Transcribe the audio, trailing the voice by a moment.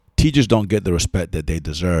teachers don't get the respect that they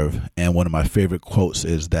deserve. And one of my favorite quotes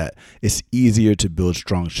is that it's easier to build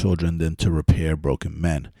strong children than to repair broken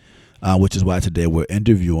men, which is why today we're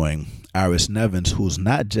interviewing Iris Nevins, who's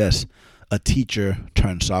not just a teacher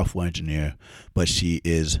turned software engineer, but she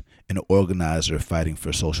is an organizer fighting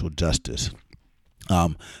for social justice.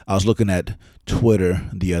 I was looking at Twitter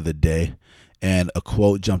the other day, and a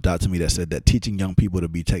quote jumped out to me that said that teaching young people to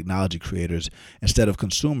be technology creators instead of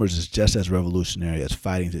consumers is just as revolutionary as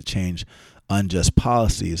fighting to change unjust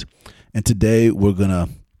policies. And today we're going to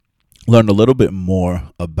learn a little bit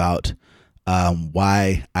more about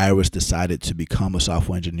why Iris decided to become a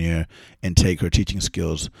software engineer and take her teaching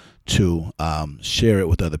skills to share it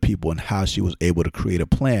with other people, and how she was able to create a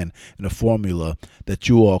plan and a formula that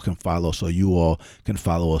you all can follow so you all can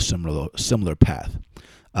follow a similar path.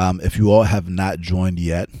 If you all have not joined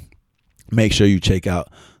yet, make sure you check out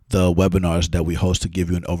the webinars that we host to give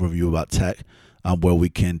you an overview about tech, where we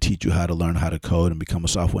can teach you how to learn how to code and become a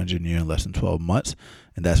software engineer in less than 12 months.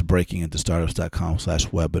 And that's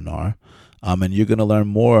breakingintostartups.com/webinar. And you're going to learn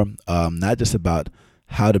more, not just about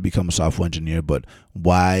how to become a software engineer, but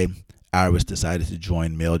why Iris decided to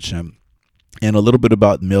join MailChimp, and a little bit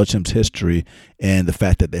about MailChimp's history and the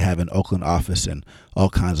fact that they have an Oakland office and all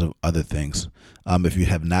kinds of other things. If you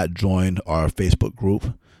have not joined our Facebook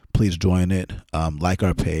group, please join it, like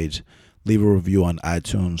our page, leave a review on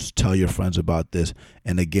iTunes, tell your friends about this.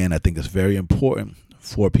 And again, I think it's very important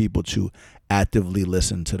for people to actively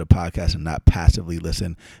listen to the podcast and not passively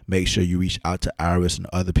listen. Make sure you reach out to Iris and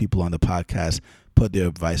other people on the podcast, put their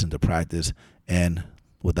advice into practice, and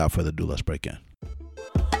without further ado, let's break in.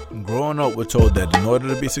 Growing up, we're told that in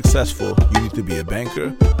order to be successful, you need to be a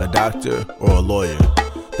banker, a doctor, or a lawyer.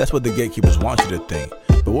 That's what the gatekeepers want you to think.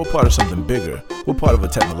 But we're part of something bigger. We're part of a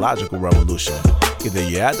technological revolution. Either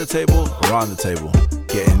you're at the table or on the table.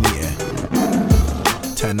 Get in the end.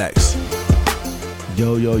 10X.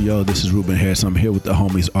 Yo, this is Ruben Harris. I'm here with the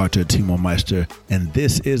homies Arthur Timur Meister, and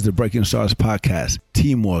this is the Breaking Stars podcast.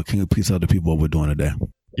 Timur, can you please tell the people what we're doing today?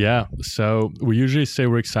 Yeah, so we usually say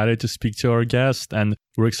we're excited to speak to our guest, and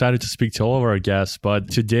we're excited to speak to all of our guests. But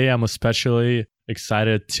today I'm especially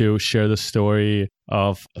excited to share the story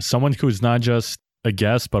of someone who's not just a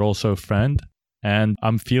guest, but also a friend. And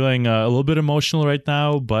I'm feeling a little bit emotional right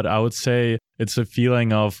now, but I would say it's a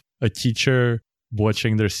feeling of a teacher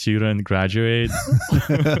watching their student graduate.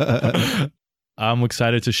 I'm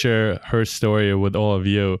excited to share her story with all of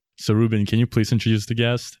you. So Ruben, can you please introduce the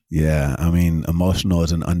guest? Yeah, I mean, emotional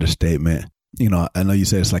is an understatement. You know, I know you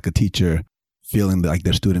said it's like a teacher feeling like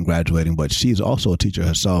their student graduating, but she's also a teacher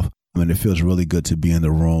herself. I mean, it feels really good to be in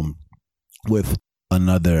the room with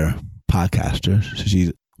another podcaster.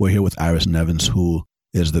 We're here with Iris Nevins, who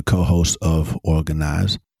is the co-host of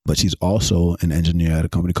Organize, but she's also an engineer at a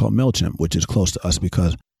company called MailChimp, which is close to us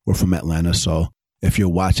because we're from Atlanta. So if you're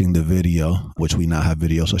watching the video, which we now have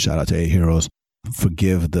video, so shout out to 8 Heroes,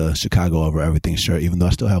 forgive the Chicago over everything shirt, even though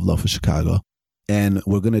I still have love for Chicago. And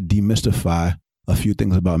we're going to demystify a few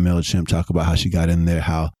things about MailChimp, talk about how she got in there,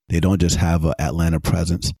 how they don't just have an Atlanta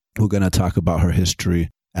presence. We're going to talk about her history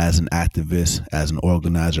as an activist, as an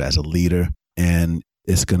organizer, as a leader. And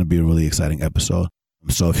it's going to be a really exciting episode.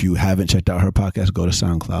 So if you haven't checked out her podcast, go to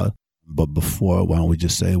SoundCloud. But before, why don't we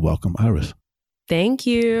just say welcome, Iris? Thank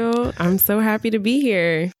you. I'm so happy to be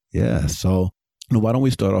here. Yeah. So why don't we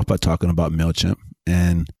start off by talking about MailChimp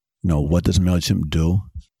and, what does MailChimp do?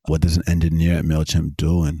 What does an engineer at MailChimp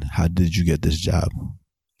do? And how did you get this job?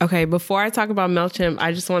 Okay. Before I talk about MailChimp,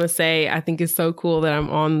 I just want to say I think it's so cool that I'm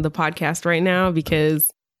on the podcast right now, because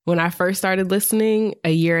when I first started listening a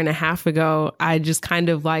year and a half ago, I just kind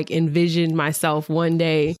of envisioned myself one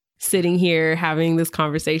day sitting here having this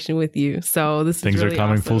conversation with you. So this Things is really are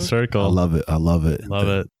coming awesome. Full circle. I love it. Love it.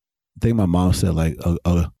 I think my mom said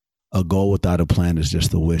a goal without a plan is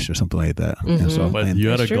just a wish or something like that. Mm-hmm. But you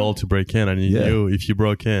had a true. goal to break in, and you knew if you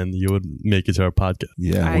broke in, you would make it to our podcast.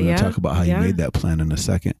 Yeah, we're going to talk about how you made that plan in a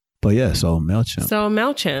second. But yeah, so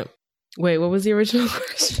MailChimp. Wait, what was the original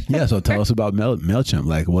question? Yeah, so tell us about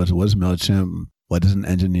MailChimp. What's MailChimp? What does an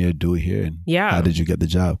engineer do here? And how did you get the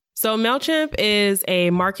job? So MailChimp is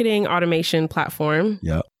a marketing automation platform.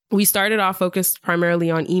 Yeah. We started off focused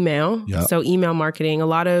primarily on email. Yeah. So email marketing, a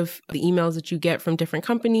lot of the emails that you get from different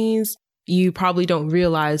companies, you probably don't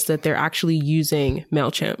realize that they're actually using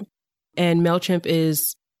MailChimp. And MailChimp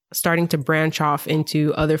is starting to branch off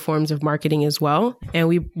into other forms of marketing as well.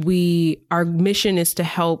 And our mission is to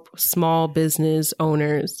help small business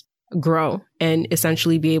owners grow and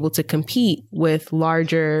essentially be able to compete with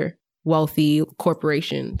larger, wealthy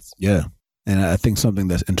corporations. Yeah. And I think something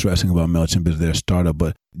that's interesting about MailChimp is they're a startup,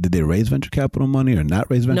 but did they raise venture capital money or not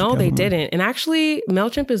raise venture capital money? No, they didn't. And actually,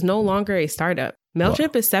 MailChimp is no longer a startup.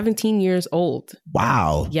 MailChimp is 17 years old.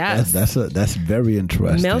 Wow. Yes. That's very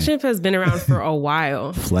interesting. MailChimp has been around for a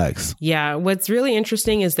while. Flex. Yeah. What's really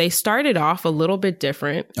interesting is they started off a little bit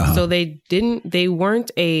different. So they didn't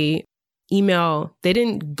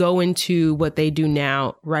go into what they do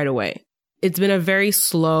now right away. It's been a very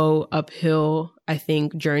slow uphill, I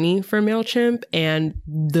think, journey for MailChimp. And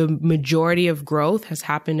the majority of growth has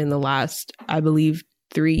happened in the last, I believe,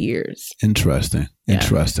 3 years. Interesting.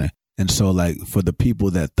 And so like for the people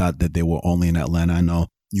that thought that they were only in Atlanta, I know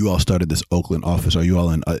you all started this Oakland office. Are you all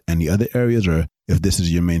in any other areas, or if this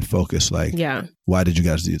is your main focus, like, why did you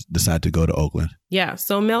guys decide to go to Oakland? Yeah.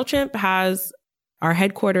 So MailChimp has our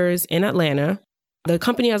headquarters in Atlanta. The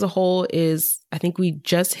company as a whole is, I think we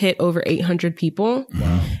just hit over 800 people.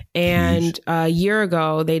 Wow. And a year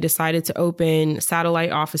ago, they decided to open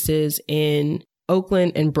satellite offices in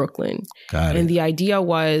Oakland and Brooklyn. Got it. And the idea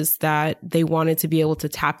was that they wanted to be able to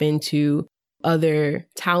tap into other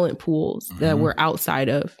talent pools that were outside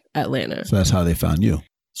of Atlanta. So that's how they found you.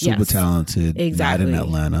 Super talented, exactly. Not in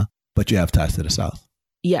Atlanta, but you have ties to the South.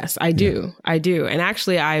 Yes, I do. Yeah. I do. And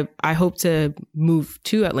actually, I hope to move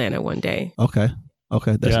to Atlanta one day. Okay.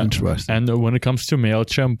 That's interesting. And when it comes to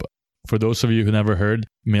MailChimp, for those of you who never heard,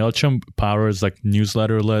 MailChimp powers like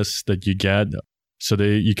newsletter lists that you get. So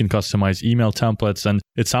you can customize email templates. And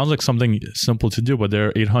it sounds like something simple to do, but there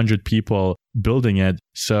are 800 people building it.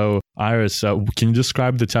 So Iris, can you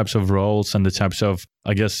describe the types of roles and the types of,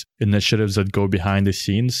 I guess, initiatives that go behind the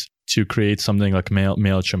scenes to create something like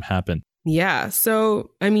MailChimp happen? Yeah.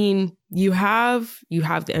 So, I mean, you have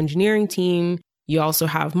the engineering team. You also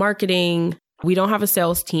have marketing. We don't have a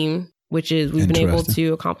sales team, which is we've been able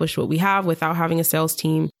to accomplish what we have without having a sales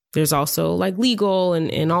team. There's also like legal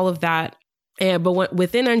and all of that. But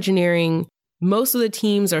within engineering, most of the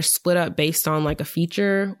teams are split up based on like a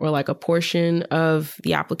feature or like a portion of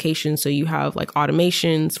the application. So you have like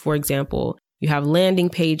automations, for example, you have landing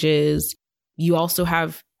pages. You also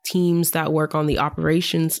have teams that work on the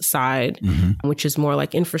operations side, which is more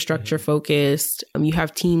like infrastructure focused. You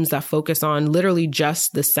have teams that focus on literally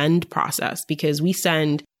just the send process, because we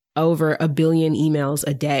send over 1 billion emails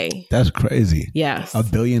a day. That's crazy. Yes. 1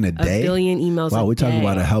 billion a day? 1 billion emails a day. Wow, we're talking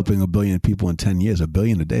about helping 1 billion people in 10 years. 1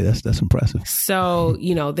 billion a day. That's impressive. So,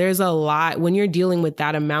 there's a lot when you're dealing with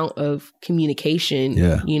that amount of communication,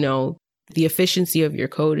 the efficiency of your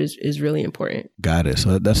code is really important. Got it.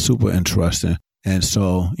 So that's super interesting. And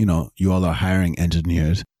so, you all are hiring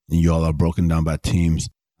engineers and you all are broken down by teams.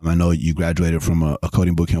 I know you graduated from a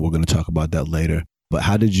coding bootcamp. We're going to talk about that later. But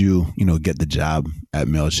how did you, get the job at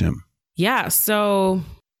MailChimp? Yeah. So,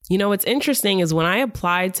 what's interesting is when I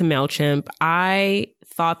applied to MailChimp, I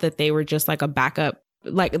thought that they were just like a backup,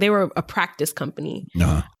 like they were a practice company.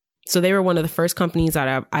 Uh-huh. So they were one of the first companies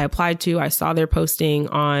that I applied to. I saw their posting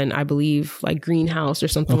on, I believe, like Greenhouse or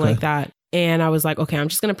something like that. And I was like, okay, I'm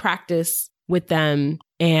just going to practice with them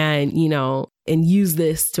and, and use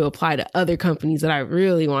this to apply to other companies that I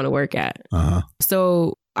really want to work at. Uh-huh.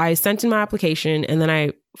 So I sent in my application and then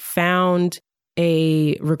I found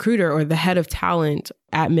a recruiter or the head of talent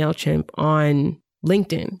at MailChimp on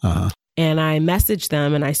LinkedIn. Uh-huh. And I messaged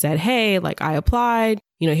them and I said, hey, like I applied,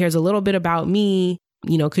 here's a little bit about me.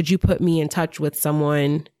 Could you put me in touch with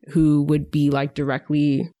someone who would be like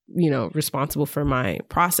directly, responsible for my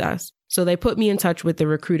process? So they put me in touch with the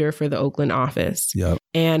recruiter for the Oakland office. Yep.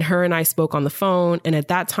 And her and I spoke on the phone. And at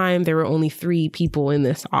that time, there were only 3 people in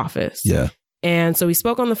this office. Yeah. And so we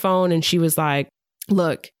spoke on the phone and she was like,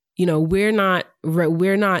 look, we're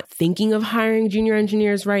not thinking of hiring junior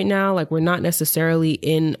engineers right now. Like we're not necessarily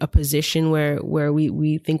in a position where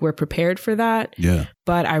we think we're prepared for that. Yeah.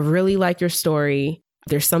 But I really like your story.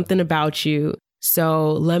 There's something about you.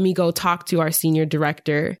 So let me go talk to our senior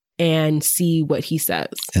director and see what he says.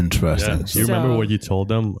 Interesting. Yeah. Do you remember what you told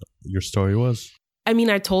them your story was? I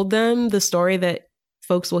mean, I told them the story that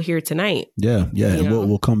folks will hear tonight. Yeah. And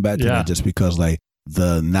we'll come back to that just because like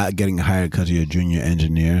the not getting hired because you're a junior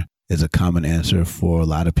engineer is a common answer for a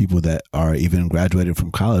lot of people that are even graduated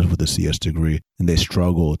from college with a CS degree and they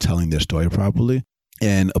struggle telling their story properly.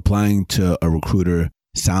 And applying to a recruiter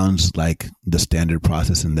sounds like the standard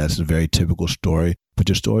process, and that's a very typical story, but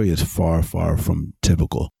your story is far, far from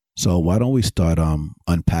typical. So why don't we start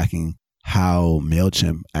unpacking how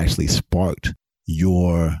MailChimp actually sparked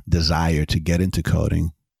your desire to get into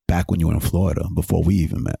coding back when you were in Florida before we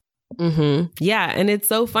even met? Mm-hmm. Yeah. And it's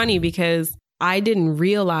so funny because I didn't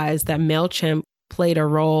realize that MailChimp played a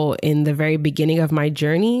role in the very beginning of my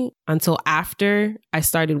journey until after I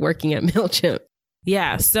started working at MailChimp.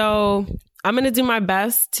 Yeah. So I'm going to do my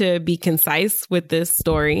best to be concise with this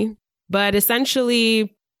story. But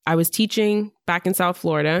essentially, I was teaching back in South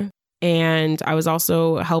Florida, and I was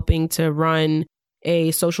also helping to run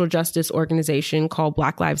a social justice organization called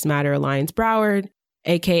Black Lives Matter Alliance Broward,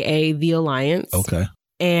 aka The Alliance. Okay.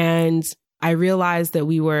 And I realized that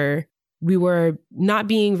we were not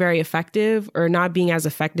being very effective, or not being as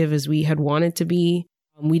effective as we had wanted to be.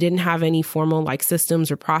 We didn't have any formal like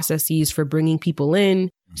systems or processes for bringing people in.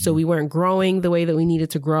 Mm-hmm. So we weren't growing the way that we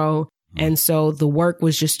needed to grow. Mm-hmm. And so the work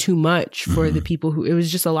was just too much for the people it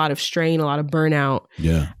was just a lot of strain, a lot of burnout.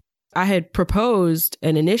 Yeah. I had proposed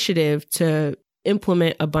an initiative to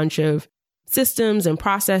implement a bunch of systems and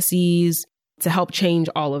processes to help change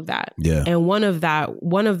all of that. Yeah. And one of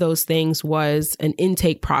those things was an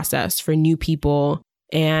intake process for new people,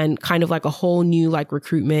 and kind of like a whole new like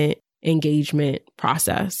recruitment engagement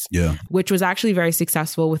process. Yeah. Which was actually very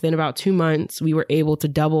successful. Within about 2 months, we were able to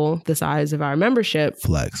double the size of our membership.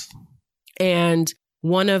 Flex. And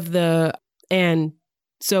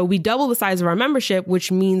so we doubled the size of our membership,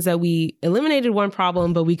 which means that we eliminated one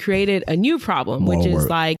problem, but we created a new problem, which is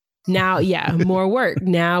like now, more work.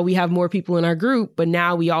 Now we have more people in our group, but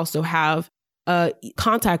now we also have a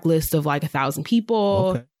contact list of like 1,000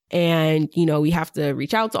 people. Okay. And, we have to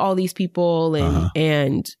reach out to all these people,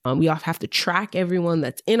 and we all have to track everyone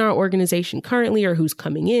that's in our organization currently or who's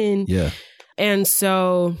coming in. Yeah. And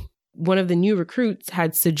so one of the new recruits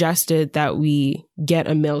had suggested that we get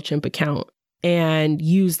a MailChimp account and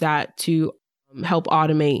use that to help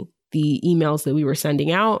automate the emails that we were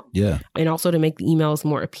sending out. Yeah. And also to make the emails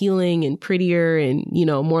more appealing and prettier and,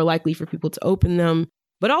 more likely for people to open them.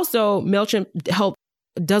 But also MailChimp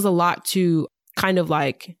does a lot to kind of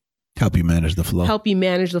like help you manage the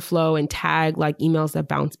flow and tag like emails that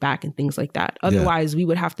bounce back and things like that. Otherwise, we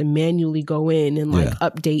would have to manually go in and like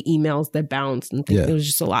update emails that bounce and things. It was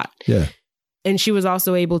just a lot. Yeah. And she was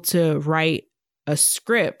also able to write a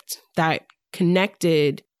script that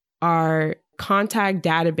connected our contact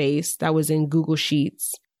database that was in Google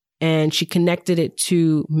Sheets, and she connected it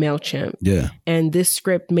to MailChimp. Yeah. And this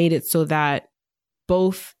script made it so that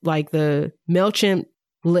both like the MailChimp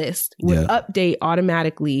list would update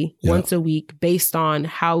automatically once a week based on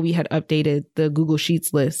how we had updated the Google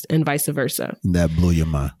Sheets list, and vice versa. That blew your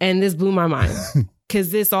mind. And this blew my mind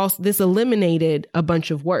because this eliminated a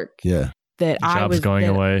bunch of work. Yeah. That I was going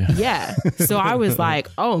away. Yeah. So I was like,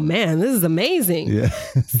 oh man, this is amazing. Yeah.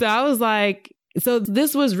 So I was like, so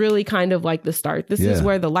this was really kind of like the start. This is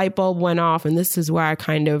where the light bulb went off. And this is where I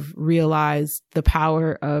kind of realized the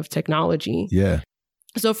power of technology. Yeah.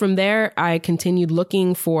 So from there, I continued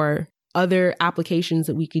looking for other applications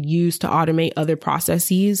that we could use to automate other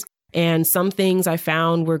processes. And some things I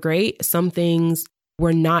found were great. Some things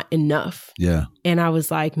were not enough. Yeah. And I was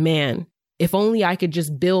like, man, if only I could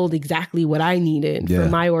just build exactly what I needed for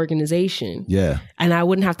my organization. Yeah. And I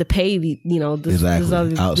wouldn't have to pay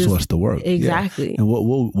outsource the work. Exactly. Yeah. And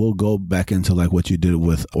we'll go back into like what you did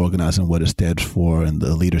with organizing, what it stands for, and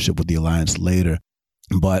the leadership with the Alliance later.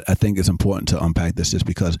 But I think it's important to unpack this just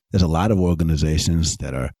because there's a lot of organizations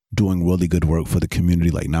that are doing really good work for the community,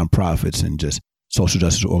 like nonprofits and just social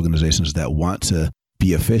justice organizations that want to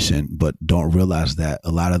be efficient, but don't realize that a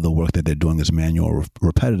lot of the work that they're doing is manual or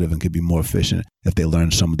repetitive and could be more efficient if they learn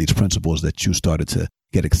some of these principles that you started to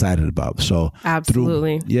get excited about. So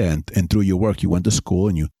absolutely. And through your work, you went to school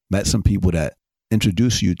and you met some people that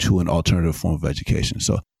introduced you to an alternative form of education.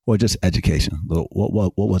 So, or just education.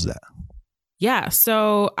 What was that? Yeah.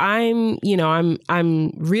 So I'm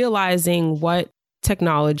realizing what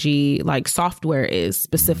technology, like software is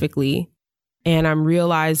specifically, and I'm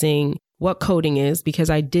realizing what coding is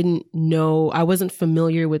because I wasn't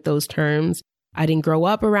familiar with those terms. I didn't grow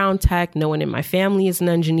up around tech. No one in my family is an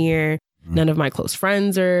engineer. None of my close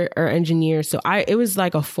friends are engineers. So it was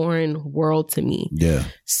like a foreign world to me. Yeah.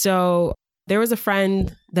 So there was a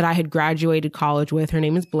friend that I had graduated college with. Her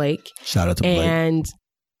name is Blake. Shout out to Blake. And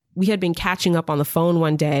we had been catching up on the phone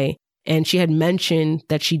one day, and she had mentioned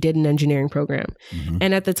that she did an engineering program. Mm-hmm.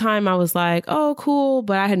 And at the time I was like, oh, cool.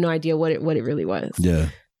 But I had no idea what it really was. Yeah.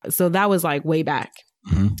 So that was like way back.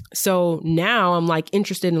 Mm-hmm. So now I'm like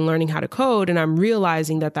interested in learning how to code, and I'm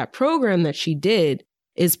realizing that program that she did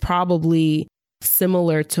is probably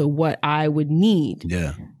similar to what I would need.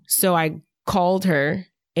 Yeah. So I called her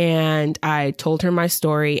and I told her my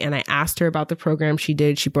story, and I asked her about the program she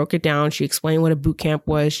did. She broke it down. She explained what a boot camp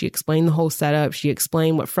was. She explained the whole setup. She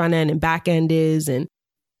explained what front end and back end is.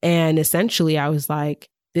 And essentially I was like,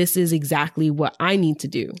 this is exactly what I need to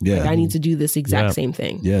do. Yeah. Like, I need to do this exact same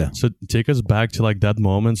thing. Yeah. So take us back to like that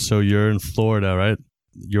moment. So you're in Florida, right?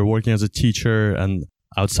 You're working as a teacher, and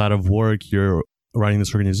outside of work, you're running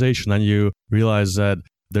this organization, and you realize that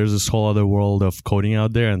there's this whole other world of coding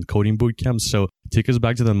out there and coding boot camps. So take us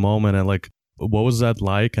back to the moment and like, what was that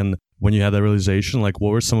like? And when you had that realization, like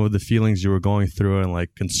what were some of the feelings you were going through and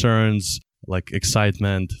like concerns, like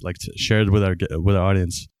excitement, like shared with our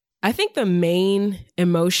audience? I think the main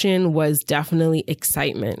emotion was definitely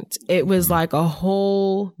excitement. It was like a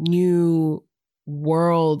whole new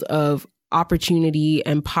world of opportunity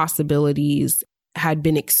and possibilities had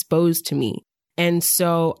been exposed to me. And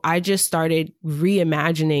so I just started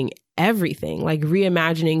reimagining everything, like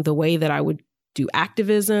reimagining the way that I would do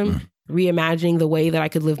activism, reimagining the way that I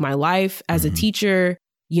could live my life as a teacher.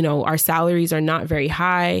 You know, our salaries are not very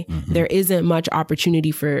high. There isn't much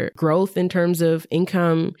opportunity for growth in terms of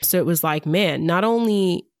income. So it was like, man, not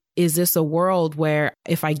only is this a world where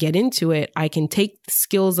if I get into it, I can take the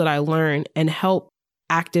skills that I learn and help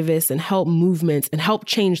activists and help movements and help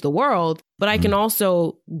change the world, but I can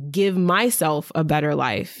also give myself a better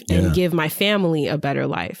life and give my family a better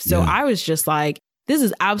life. So I was just like, this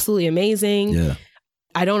is absolutely amazing.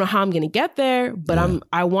 I don't know how I'm going to get there, but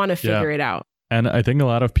I want to figure it out. And I think a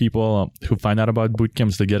lot of people who find out about boot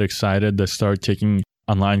camps, they get excited, they start taking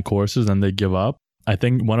online courses and they give up. I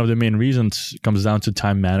think one of the main reasons comes down to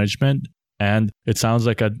time management. And it sounds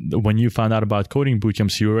like when you found out about coding boot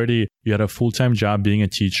camps, you had a full-time job being a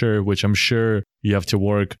teacher, which I'm sure you have to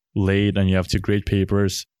work late and you have to grade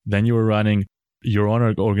papers. Then you were running your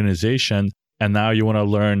own organization and now you want to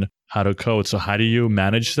learn how to code. So how do you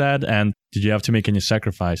manage that? And did you have to make any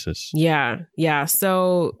sacrifices? Yeah.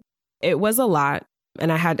 So it was a lot.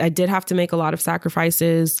 And I did have to make a lot of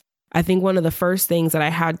sacrifices. I think one of the first things that I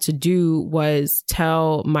had to do was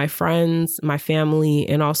tell my friends, my family,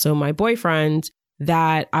 and also my boyfriend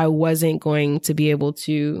that I wasn't going to be able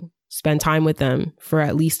to spend time with them for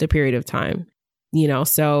at least a period of time. You know,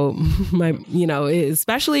 so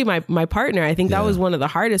especially my partner, I think that was one of the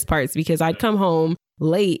hardest parts because I'd come home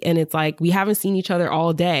late and it's like we haven't seen each other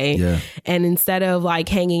all day. And instead of like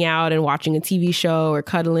hanging out and watching a TV show or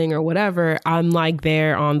cuddling or whatever, I'm like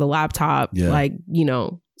there on the laptop, like, you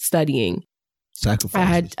know, studying.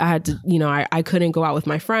 Sacrifices. I had to, you know, I couldn't go out with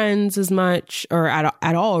my friends as much or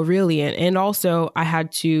at all really. And also I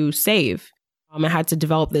had to save. I had to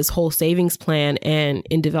develop this whole savings plan. And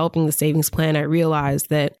in developing the savings plan, I realized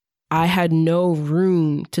that I had no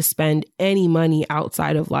room to spend any money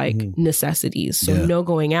outside of like necessities. So no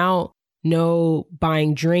going out, no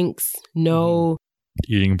buying drinks, no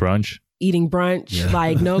eating brunch,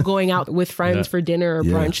 like no going out with friends for dinner or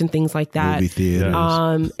brunch and things like that. Movie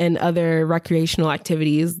theaters. And other recreational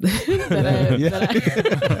activities that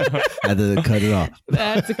I had to cut it off. I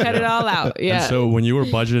had to cut it all out. Yeah. And so when you were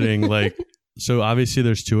budgeting, like, so obviously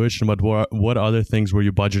there's tuition, but what other things were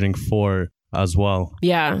you budgeting for as well?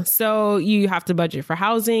 Yeah. So you have to budget for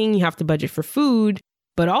housing, you have to budget for food,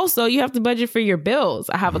 but also you have to budget for your bills.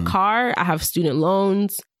 I have a car, I have student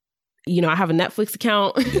loans. You know, I have a Netflix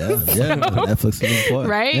account. Netflix is important.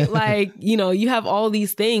 Right? Like, you know, you have all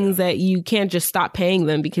these things that you can't just stop paying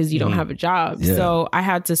them because you don't have a job. So I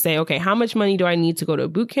had to say, okay, how much money do I need to go to a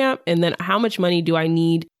boot camp? And then how much money do I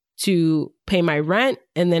need to pay my rent?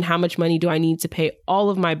 And then how much money do I need to pay all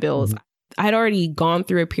of my bills? I had already gone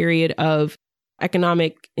through a period of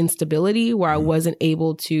economic instability where I wasn't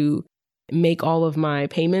able to make all of my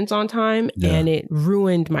payments on time and it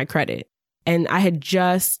ruined my credit. And I had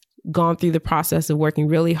just gone through the process of working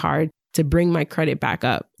really hard to bring my credit back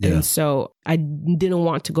up. And so I didn't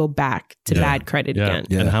want to go back to bad credit again.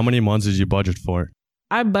 And how many months did you budget for?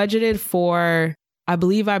 I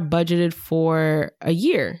believe I budgeted for a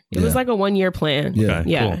year. It was like a 1 year plan.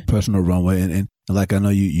 Cool. Personal runway. And like I know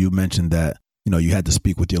you mentioned that, you know, you had to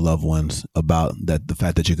speak with your loved ones about that, the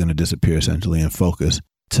fact that you're going to disappear essentially and focus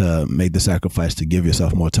to make the sacrifice to give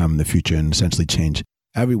yourself more time in the future and essentially change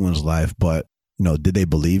everyone's life. But, you know, did they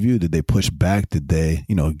believe you? Did they push back? Did they,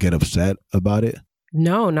 you know, get upset about it?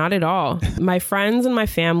 No, not at all. My friends and my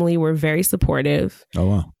family were very supportive. Oh,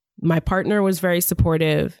 wow. My partner was very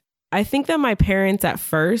supportive. I think that my parents at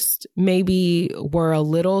first maybe were a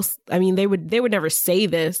little, I mean, they would never say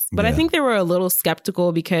this, but I think they were a little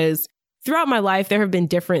skeptical because throughout my life, there have been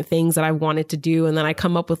different things that I wanted to do. And then I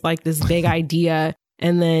come up with like this big idea.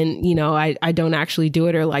 And then, you know, I don't actually do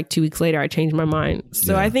it, or like 2 weeks later, I change my mind.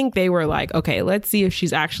 So I think they were like, okay, let's see if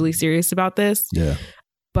she's actually serious about this.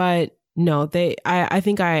 But no, I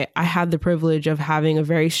think I had the privilege of having a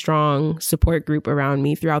very strong support group around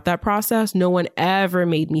me throughout that process. No one ever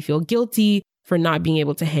made me feel guilty for not being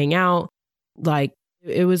able to hang out. Like,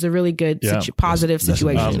 it was a really good, positive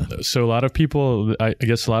situation. So a lot of people, I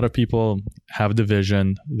guess a lot of people have the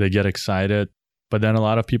vision, they get excited. But then a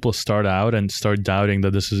lot of people start out and start doubting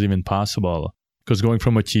that this is even possible. because going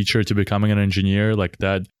from a teacher to becoming an engineer, like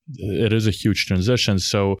that, it is a huge transition.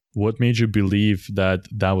 So what made you believe that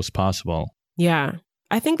that was possible? Yeah,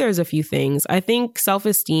 I think there's a few things. I think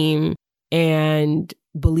self-esteem and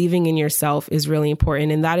believing in yourself is really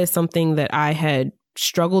important. And that is something that I had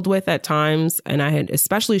struggled with at times. And I had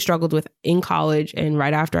especially struggled with in college and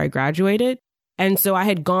right after I graduated. And so I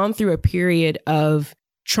had gone through a period of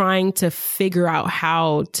trying to figure out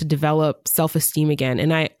how to develop self-esteem again.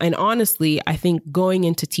 And honestly, I think going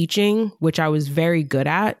into teaching, which I was very good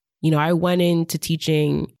at, I went into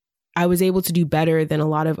teaching, I was able to do better than a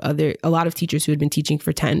lot of teachers who had been teaching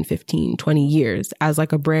for 10, 15, 20 years as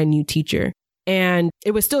like a brand new teacher. And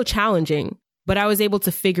it was still challenging, but I was able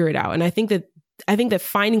to figure it out. And I think that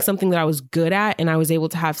finding something that I was good at and I was able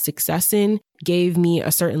to have success in gave me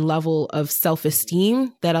a certain level of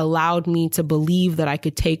self-esteem that allowed me to believe that I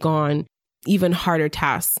could take on even harder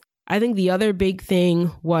tasks. I think the other big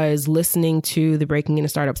thing was listening to the Breaking Into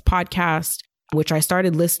Startups podcast, which I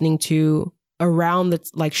started listening to around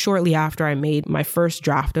shortly after I made my first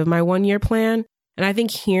draft of my 1-year plan. And I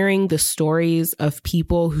think hearing the stories of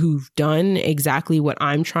people who've done exactly what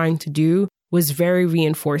I'm trying to do was very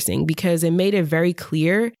reinforcing, because it made it very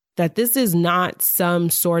clear that this is not some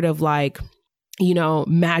sort of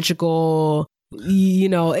magical,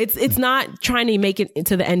 it's not trying to make it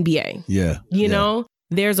into the NBA. Yeah. You know,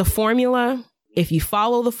 there's a formula. If you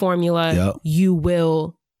follow the formula, you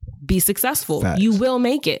will be successful. Facts. You will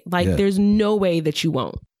make it. There's no way that you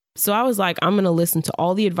won't. So I was like, I'm going to listen to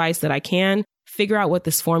all the advice that I can, figure out what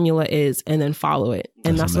this formula is, and then follow it.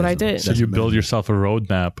 And that's what I did. So you build yourself a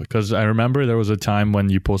roadmap? Because I remember there was a time when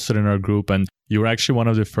you posted in our group and you were actually one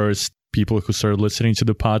of the first people who started listening to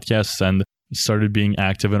the podcast and started being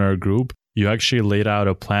active in our group. You actually laid out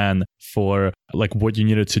a plan for what you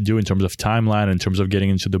needed to do in terms of timeline, in terms of getting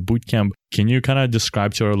into the bootcamp. Can you kind of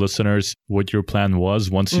describe to our listeners what your plan was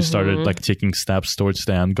once you started taking steps towards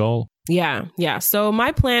the end goal? Yeah. So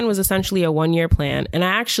my plan was essentially a 1-year plan. And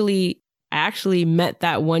I actually met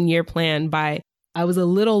that 1-year plan I was a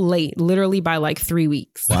little late, literally by 3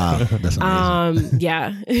 weeks. Wow, that's amazing.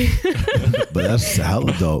 Yeah. But that's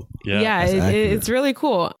hella dope. Yeah, it's really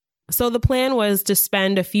cool. So the plan was to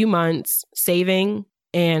spend a few months saving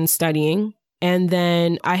and studying. And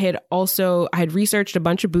then I had researched a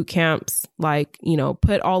bunch of boot camps,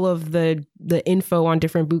 put all of the info on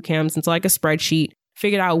different boot camps into a spreadsheet,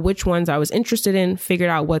 figured out which ones I was interested in, figured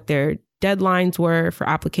out what their deadlines were for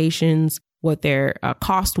applications, what their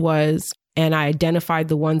cost was. And I identified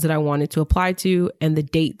the ones that I wanted to apply to and the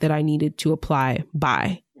date that I needed to apply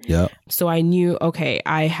by. Yeah. So I knew,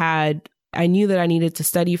 I knew that I needed to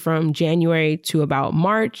study from January to about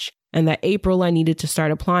March, and that April I needed to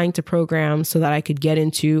start applying to programs so that I could get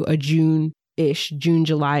into a June,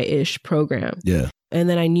 July-ish program. Yeah. And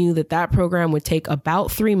then I knew that program would take about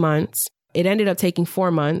 3 months. It ended up taking 4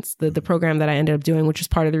 months, the program that I ended up doing, which is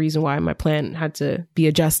part of the reason why my plan had to be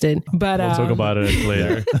adjusted. But we'll talk about it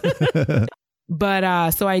later.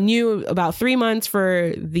 But so I knew about 3 months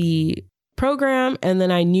for the program. And then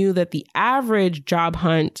I knew that the average job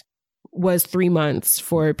hunt was 3 months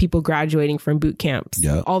for people graduating from boot camps.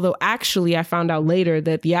 Yeah. Although actually I found out later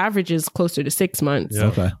that the average is closer to 6 months. Yeah.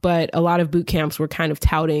 Okay. But a lot of boot camps were kind of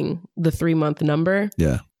touting the 3-month number.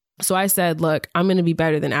 Yeah. So I said, look, I'm going to be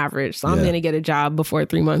better than average. So I'm going to get a job before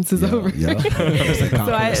 3 months is over. Yeah.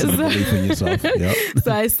 Belief in yourself. Yep.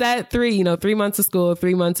 So I said 3 months of school,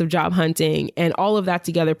 3 months of job hunting, and all of that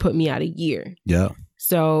together put me at a year. Yeah.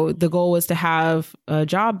 So the goal was to have a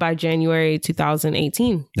job by January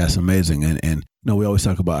 2018. That's amazing. And we always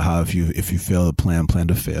talk about how if you fail a plan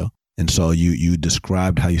to fail. And so you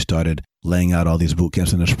described how you started laying out all these boot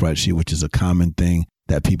camps in a spreadsheet, which is a common thing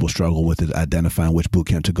that people struggle with, is identifying which boot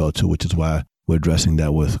camp to go to, which is why we're addressing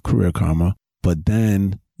that with Career Karma. But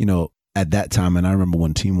then, at that time, and I remember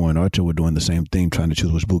when Timur and Archer were doing the same thing, trying to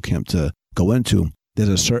choose which boot camp to go into, there's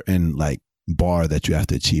a certain bar that you have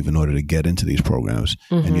to achieve in order to get into these programs.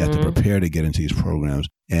 Mm-hmm. And you have to prepare to get into these programs.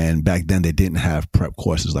 And back then they didn't have prep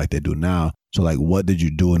courses like they do now. So what did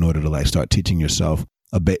you do in order to start teaching yourself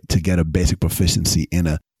to get a basic proficiency in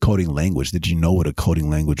a coding language? Did you know what a coding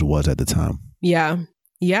language was at the time? Yeah.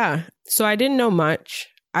 So I didn't know much.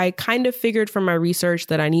 I kind of figured from my research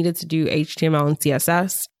that I needed to do HTML and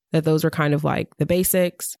CSS, that those were kind of the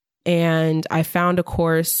basics. And I found a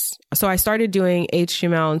course. So I started doing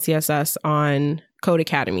HTML and CSS on Code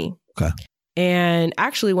Academy. Okay. And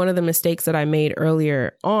actually one of the mistakes that I made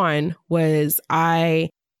earlier on was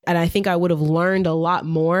I think I would have learned a lot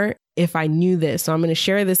more if I knew this, so I'm going to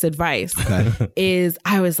share this advice, is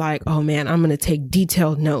I was like, oh man, I'm going to take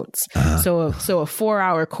detailed notes. So a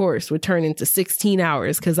 4-hour course would turn into 16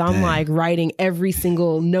 hours because I'm like writing every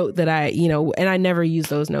single note that and I never use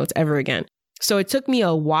those notes ever again. So it took me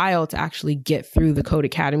a while to actually get through the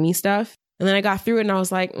Codecademy stuff. And then I got through it and I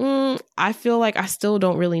was like, I feel like I still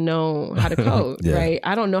don't really know how to code, right?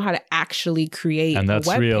 I don't know how to actually create and that's a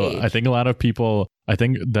web real. page. I think a lot of people, I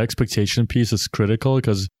think the expectation piece is critical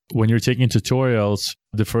because when you're taking tutorials,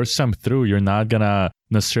 the first time through, you're not going to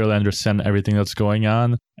necessarily understand everything that's going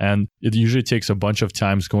on. And it usually takes a bunch of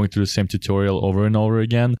times going through the same tutorial over and over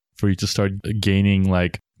again for you to start gaining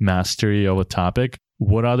like mastery of a topic.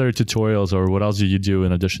 What other tutorials or what else did you do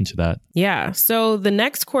in addition to that? Yeah. So the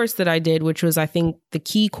next course that I did, which was, I think, the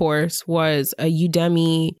key course, was a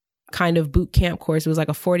Udemy kind of boot camp course. It was like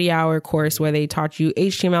a 40-hour course where they taught you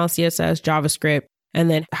HTML, CSS, JavaScript, and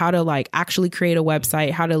then how to like actually create a website,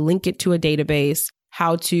 how to link it to a database,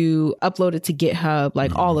 how to upload it to GitHub,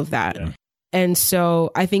 like all of that. Yeah. And so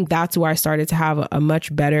I think that's where I started to have a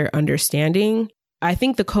much better understanding. I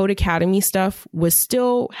think the Codecademy stuff was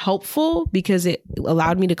still helpful because it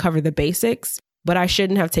allowed me to cover the basics, but I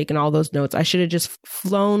shouldn't have taken all those notes. I should have just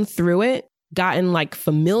flown through it, gotten like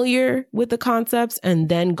familiar with the concepts, and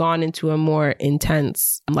then gone into a more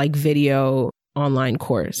intense like video online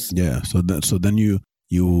course. Yeah. So then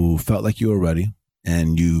you felt like you were ready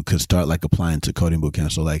and you could start like applying to coding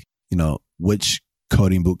bootcamp. So like, which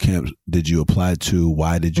coding bootcamps did you apply to?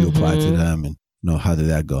 Why did you apply to them? And how did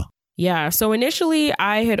that go? Yeah. So initially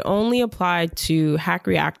I had only applied to Hack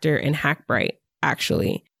Reactor and Hackbright,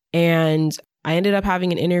 actually. And I ended up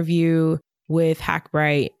having an interview with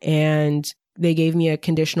Hackbright and they gave me a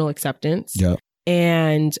conditional acceptance. Yep.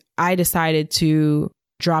 And I decided to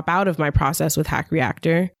drop out of my process with Hack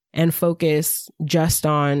Reactor and focus just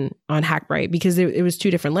on Hackbright because it was 2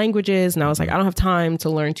 different languages. And I was like, I don't have time to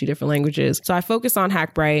learn 2 different languages. So I focused on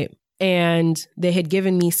Hackbright. And they had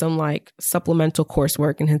given me some like supplemental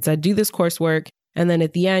coursework and had said, do this coursework. And then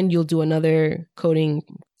at the end, you'll do another coding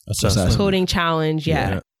challenge.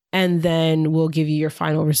 Yeah. And then we'll give you your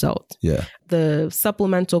final result. Yeah. The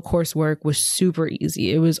supplemental coursework was super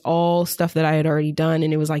easy. It was all stuff that I had already done.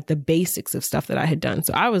 And it was like the basics of stuff that I had done.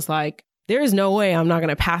 So I was like, there is no way I'm not going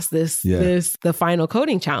to pass the final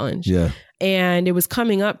coding challenge. Yeah. And it was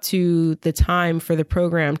coming up to the time for the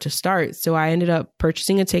program to start. So I ended up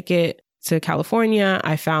purchasing a ticket to California.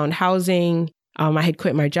 I found housing. I had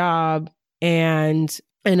quit my job and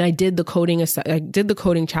I did the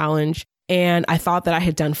coding challenge and I thought that I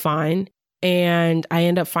had done fine. And I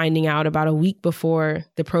end up finding out about a week before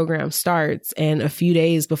the program starts and a few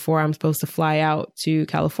days before I'm supposed to fly out to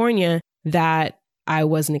California that I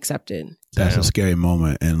wasn't accepted. That's a scary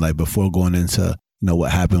moment. And like before going into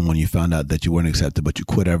what happened when you found out that you weren't accepted, but you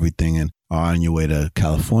quit everything and are on your way to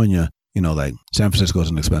California, like San Francisco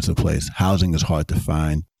is an expensive place. Housing is hard to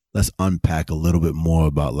find. Let's unpack a little bit more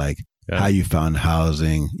about like how you found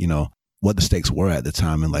housing, what the stakes were at the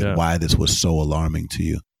time and like why this was so alarming to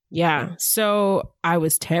you. Yeah. So I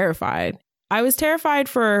was terrified. I was terrified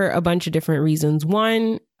for a bunch of different reasons.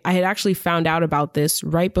 One, I had actually found out about this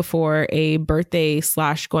right before a birthday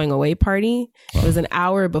 / going away party. Wow. It was an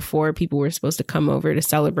hour before people were supposed to come over to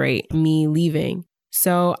celebrate me leaving.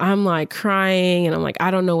 So I'm like crying and I'm like, I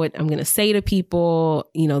don't know what I'm going to say to people.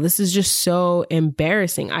 This is just so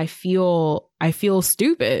embarrassing. I feel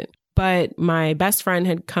stupid. But my best friend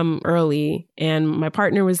had come early and my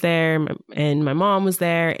partner was there and my mom was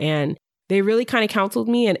there and they really kind of counseled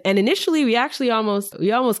me. And initially we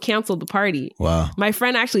almost canceled the party. Wow. My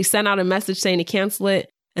friend actually sent out a message saying to cancel it.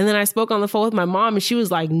 And then I spoke on the phone with my mom and she was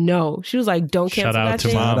like, no. She was like, don't cancel that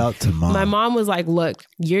thing. Shout out to mom. My mom was like, look,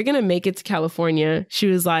 you're going to make it to California. She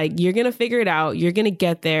was like, you're going to figure it out. You're going to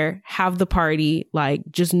get there, have the party. Like,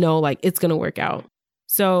 just know like it's going to work out.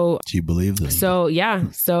 So she believed it. So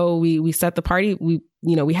yeah. So we set the party.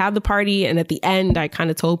 We had the party. And at the end, I kind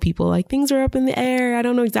of told people like things are up in the air. I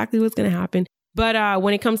don't know exactly what's going to happen. But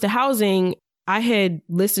when it comes to housing, I had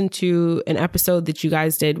listened to an episode that you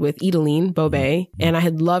guys did with Idaline Bobe, and I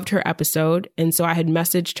had loved her episode. And so I had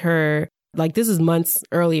messaged her, like this is months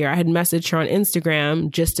earlier, I had messaged her on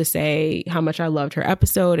Instagram just to say how much I loved her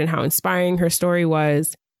episode and how inspiring her story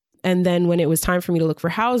was. And then when it was time for me to look for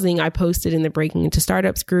housing, I posted in the Breaking Into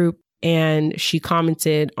Startups group and she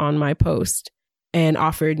commented on my post and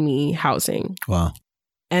offered me housing. Wow.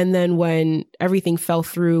 And then when everything fell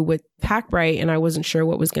through with Hackbright and I wasn't sure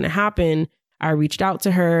what was going to happen, I reached out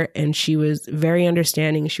to her and she was very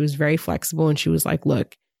understanding. She was very flexible and she was like,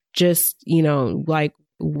 look, just, like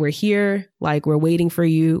we're here, like we're waiting for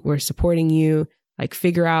you. We're supporting you, like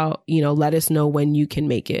figure out, let us know when you can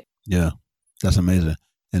make it. Yeah, that's amazing.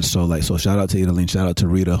 And so shout out to Idaline, shout out to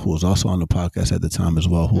Rita, who was also on the podcast at the time as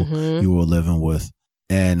well, who you were living with.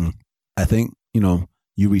 And I think,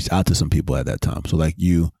 you reached out to some people at that time. So like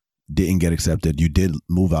you didn't get accepted. You did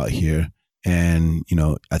move out here. And,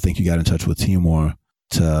 I think you got in touch with Timur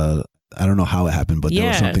to, I don't know how it happened, but there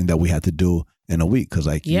was something that we had to do in a week because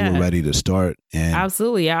you were ready to start. And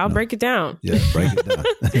absolutely. Yeah, I'll break it down. Yeah, break it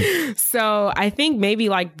down. So I think maybe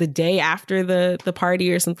like the day after the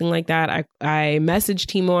party or something like that, I messaged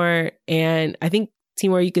Timur, and I think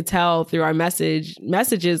Timur, you could tell through our messages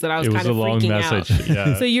that I was kind of freaking out.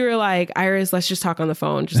 Yeah. So you were like, Iris, let's just talk on the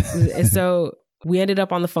phone. And so we ended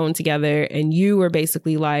up on the phone together, and you were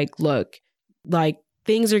basically like, look, like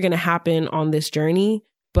things are going to happen on this journey,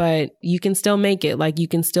 but you can still make it. Like you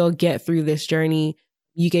can still get through this journey.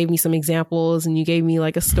 You gave me some examples and you gave me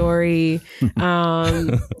like a story,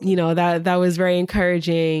 that was very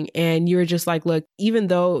encouraging. And you were just like, look, even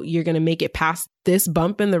though you're going to make it past this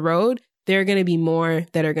bump in the road, there are going to be more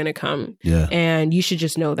that are going to come. Yeah. And you should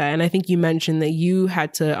just know that. And I think you mentioned that you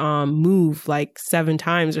had to move like 7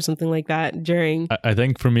 times or something like that during. I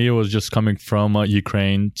think for me, it was just coming from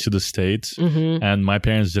Ukraine to the States. And my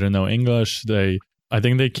parents didn't know English. I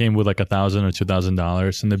think they came with like $1,000 or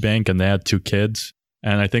 $2,000 in the bank, and they had 2 kids.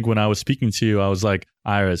 And I think when I was speaking to you, I was like,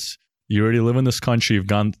 Iris, you already live in this country. You've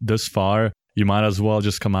gone this far. You might as well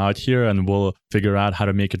just come out here and we'll figure out how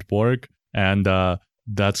to make it work. And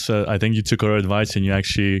that's, I think you took our advice and you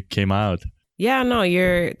actually came out. Yeah, no,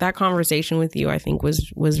 that conversation with you, I think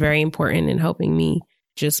was very important in helping me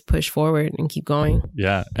just push forward and keep going.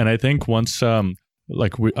 Yeah. And I think once,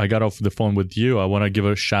 I got off the phone with you, I want to give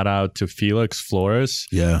a shout out to Felix Flores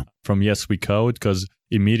from Yes We Code, because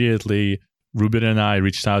immediately Ruben and I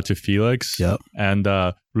reached out to Felix. Yep. And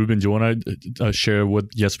Ruben, do you want to share what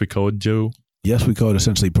Yes We Code do? Yes We Code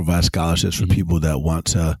essentially provides scholarships for people that want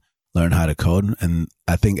to learn how to code. And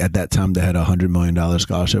I think at that time they had a $100 million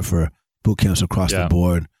scholarship for boot camps across the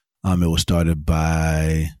board. It was started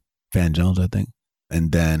by Van Jones, I think.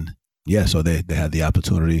 And then, so they had the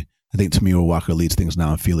opportunity. I think Tamira Walker leads things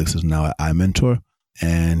now, and Felix is now at iMentor.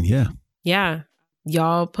 And yeah,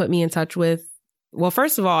 y'all put me in touch with. Well,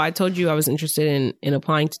 first of all, I told you I was interested in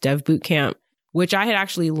applying to Dev Bootcamp, which I had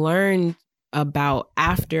actually learned about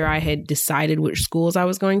after I had decided which schools I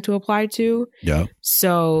was going to apply to. Yeah.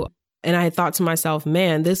 So, and I thought to myself,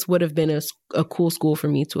 man, this would have been a cool school for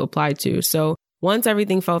me to apply to. So once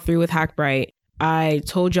everything fell through with Hackbright, I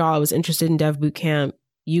told y'all I was interested in Dev Bootcamp.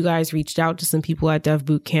 You guys reached out to some people at Dev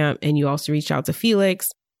Bootcamp, and you also reached out to Felix.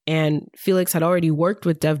 And Felix had already worked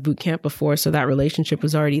with Dev Bootcamp before, so that relationship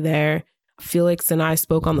was already there. Felix and I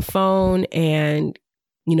spoke on the phone, and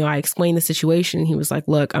I explained the situation. He was like,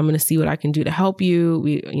 look, I'm going to see what I can do to help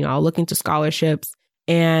you. I'll look into scholarships.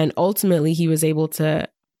 And ultimately, he was able to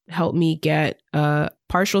help me get a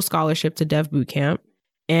partial scholarship to Dev Bootcamp.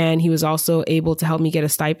 And he was also able to help me get a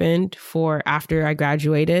stipend for after I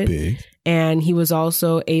graduated. Big. And he was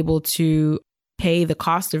also able to pay the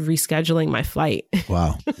cost of rescheduling my flight.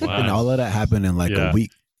 Wow. And all of that happened in a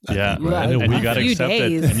week. Yeah. Right. And you got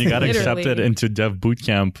accepted. And you got accepted into Dev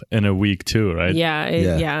Bootcamp in a week too, right?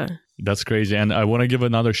 Yeah. That's crazy. And I want to give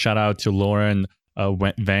another shout out to Lauren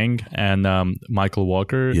Wang and Michael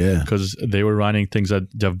Walker. Yeah. Because they were running things at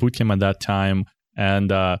Dev Bootcamp at that time.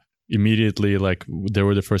 And immediately, they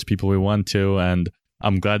were the first people we went to. And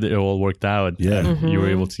I'm glad that it all worked out. Yeah. And you were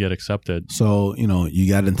able to get accepted. So, you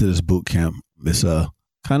got into this boot camp. It's a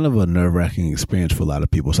kind of a nerve-wracking experience for a lot of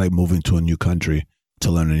people. It's like moving to a new country to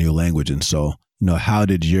learn a new language. And so, how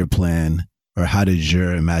did your plan or how did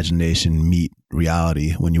your imagination meet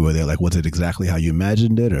reality when you were there? Was it exactly how you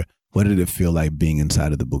imagined it, or what did it feel like being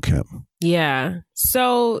inside of the boot camp? Yeah.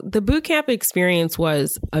 So the boot camp experience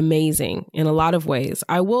was amazing in a lot of ways.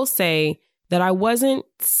 I will say that I wasn't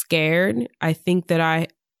scared. I think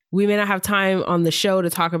that we may not have time on the show to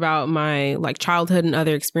talk about my childhood and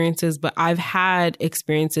other experiences, but I've had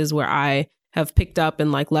experiences where I have picked up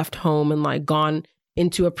and left home and gone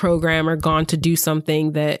into a program or gone to do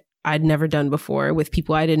something that I'd never done before with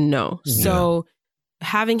people I didn't know. Yeah. So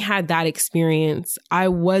having had that experience, I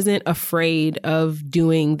wasn't afraid of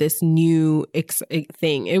doing this new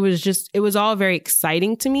thing. It was all very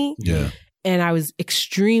exciting to me. Yeah. And I was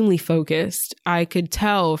extremely focused. I could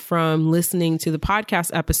tell from listening to the podcast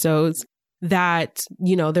episodes that,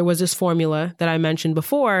 there was this formula that I mentioned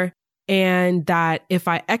before, and that if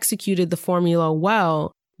I executed the formula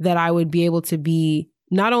well, that I would be able to be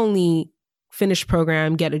not only finish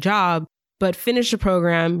program, get a job, but finish a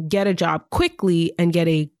program, get a job quickly, and get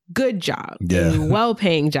a good job, a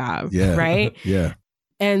well-paying job, right? Yeah.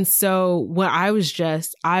 And so what I was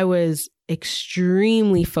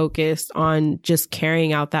extremely focused on just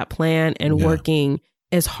carrying out that plan and working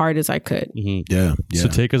as hard as I could. Yeah. So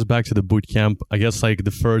take us back to the boot camp. I guess like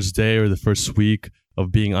the first day or the first week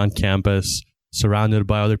of being on campus, surrounded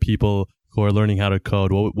by other people who are learning how to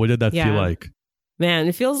code. What did that feel like? Man,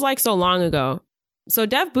 it feels like so long ago. So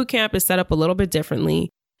Dev Bootcamp is set up a little bit differently.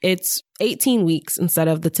 It's 18 weeks instead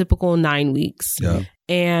of the typical 9 weeks. Yeah.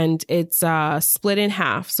 And it's split in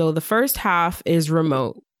half. So the first half is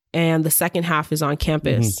remote and the second half is on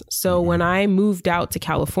campus. So when I moved out to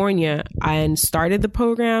California and started the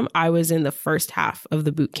program, I was in the first half of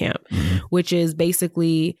the boot camp, which is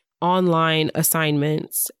basically online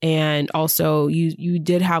assignments. And also you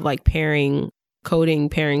did have like coding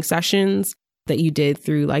pairing sessions that you did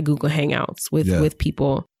through like Google Hangouts with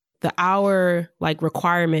people. The hour like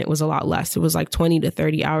requirement was a lot less. It was like 20 to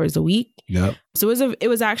 30 hours a week. Yep. So it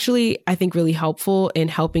was actually, I think, really helpful in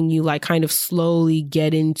helping you like kind of slowly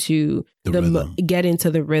get into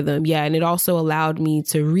the rhythm. Yeah. And it also allowed me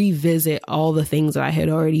to revisit all the things that I had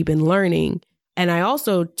already been learning. And I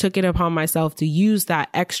also took it upon myself to use that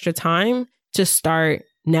extra time to start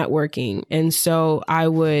networking. And so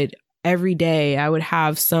every day I would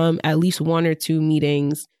have at least 1 or 2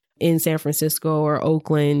 meetings in San Francisco or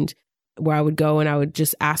Oakland where I would go and I would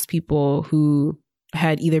just ask people who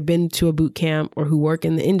had either been to a boot camp or who work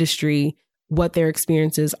in the industry what their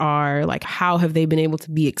experiences are, like how have they been able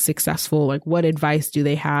to be successful, like what advice do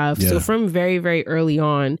they have. So from very, very early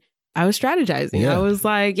on, I was strategizing. I was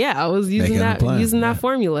like, I was using that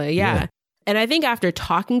formula. And I think after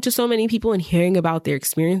talking to so many people and hearing about their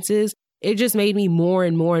experiences, it just made me more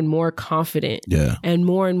and more and more confident and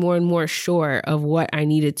more sure of what I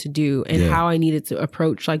needed to do and how I needed to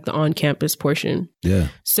approach like the on-campus portion. Yeah.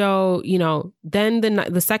 So, then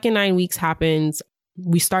the second 9 weeks happens.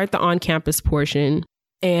 We start the on-campus portion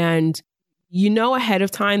and ahead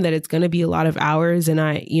of time that it's going to be a lot of hours. And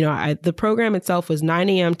the program itself was 9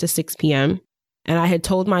 a.m. to 6 p.m. And I had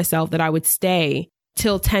told myself that I would stay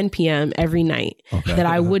till 10 p.m. every night, that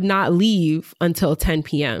I would not leave until 10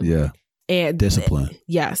 p.m. Yeah. And discipline.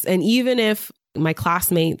 Yes. And even if my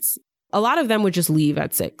classmates, a lot of them would just leave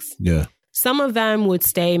at 6. Yeah. Some of them would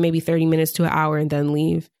stay maybe 30 minutes to an hour and then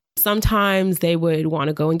leave. Sometimes they would want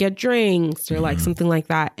to go and get drinks or like something like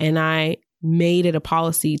that. And I made it a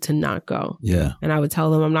policy to not go. Yeah. And I would tell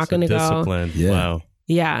them I'm not going to go. Discipline. Yeah. Wow.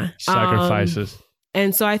 Yeah. Sacrifices.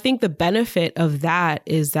 And so I think the benefit of that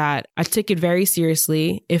is that I took it very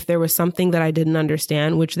seriously. If there was something that I didn't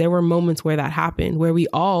understand, which there were moments where that happened, where we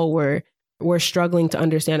all were struggling to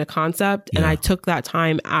understand a concept. And I took that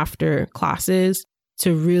time after classes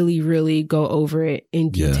to really, really go over it in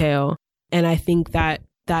detail. And I think that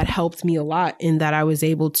helped me a lot in that I was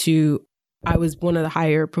one of the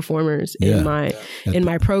higher performers in my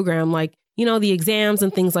program. Like, the exams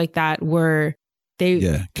and things like that were,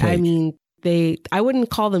 I wouldn't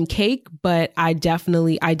call them cake, but I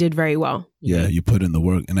did very well. Yeah, you put in the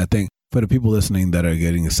work. And I think for the people listening that are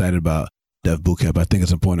getting excited about Dev Bootcamp, I think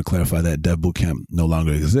it's important to clarify that Dev Bootcamp no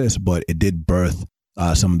longer exists, but it did birth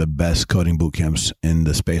some of the best coding bootcamps in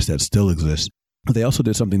the space that still exists. But they also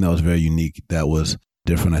did something that was very unique, that was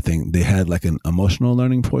different. I think they had like an emotional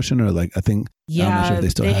learning portion, or like, I think, I'm not sure if they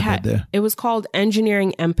still had that there. It was called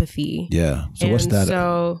Engineering Empathy. Yeah. So what's that?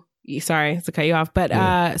 So, sorry to cut you off,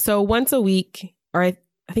 but so once a week, or I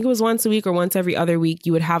think it was once a week or once every other week,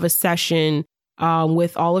 you would have a session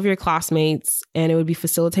with all of your classmates, and it would be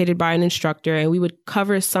facilitated by an instructor, and we would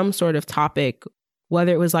cover some sort of topic,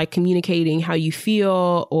 whether it was like communicating how you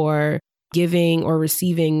feel or giving or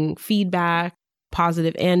receiving feedback,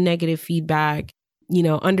 positive and negative feedback,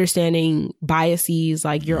 understanding biases,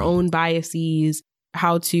 like your own biases,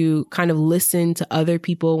 how to kind of listen to other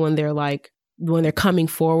people when they're coming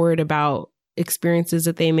forward about experiences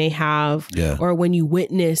that they may have, or when you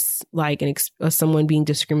witness like someone being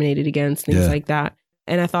discriminated against, things like that.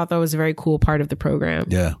 And I thought that was a very cool part of the program.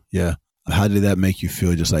 Yeah. Yeah. How did that make you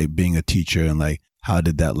feel, just like being a teacher, and like, how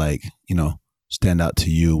did that stand out to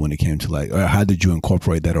you when it came to like, or how did you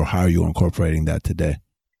incorporate that, or how are you incorporating that today?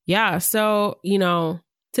 Yeah. So,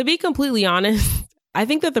 to be completely honest, I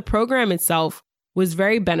think that the program itself was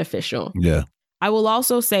very beneficial. Yeah. I will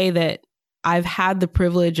also say that I've had the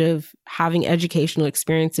privilege of having educational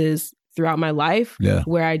experiences throughout my life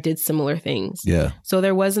where I did similar things. Yeah. So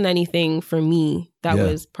there wasn't anything for me that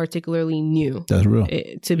was particularly new. That's real.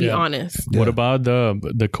 To be honest. What about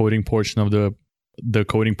the coding portion of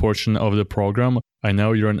the program? I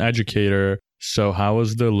know you're an educator. So how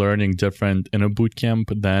is the learning different in a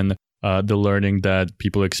bootcamp than the learning that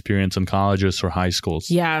people experience in colleges or high schools?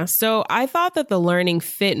 Yeah. So I thought that the learning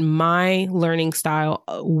fit my learning style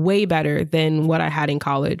way better than what I had in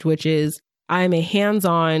college, which is I'm a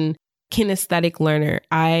hands-on kinesthetic learner.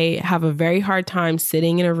 I have a very hard time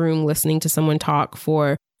sitting in a room listening to someone talk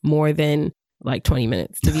for more than like 20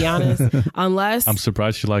 minutes, to be honest, unless I'm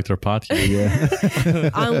surprised you liked our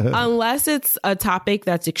podcast. unless it's a topic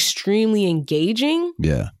that's extremely engaging.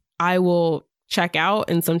 Yeah. I will check out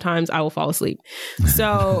and sometimes I will fall asleep.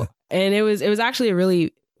 So, and it was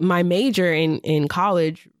actually my major in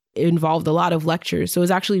college involved a lot of lectures. So it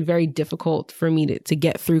was actually very difficult for me to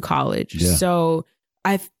get through college. Yeah. So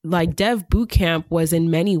like Dev Bootcamp was in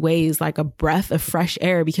many ways like a breath of fresh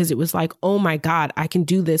air because it was like, oh my God, I can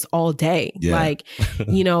do this all day. Yeah. Like,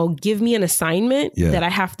 give me an assignment that I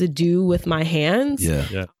have to do with my hands.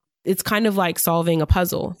 Yeah. It's kind of like solving a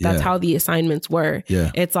puzzle. That's how the assignments were.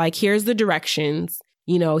 Yeah. It's like, here's the directions,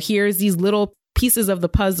 here's these little pieces of the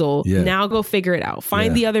puzzle. Yeah. Now go figure it out.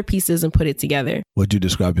 Find the other pieces and put it together. Would you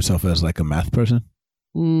describe yourself as like a math person?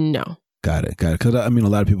 No. Got it. Because I mean, a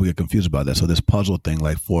lot of people get confused about that. So this puzzle thing,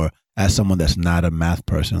 like as someone that's not a math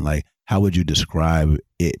person, like how would you describe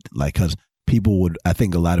it? Like, because I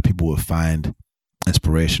think a lot of people would find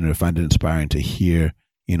inspiration or find it inspiring to hear,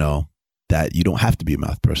 that you don't have to be a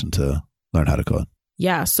math person to learn how to code.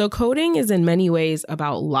 Yeah. So coding is in many ways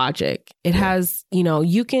about logic. It has,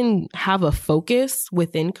 you can have a focus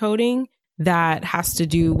within coding that has to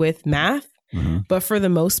do with math. Mm-hmm. But for the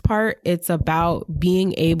most part, it's about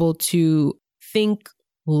being able to think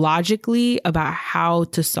logically about how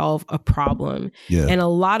to solve a problem. Yeah. And a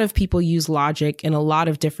lot of people use logic in a lot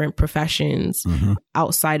of different professions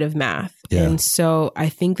outside of math. Yeah. And so I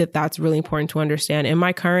think that that's really important to understand. In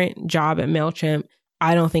my current job at MailChimp,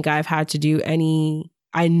 I don't think I've had to do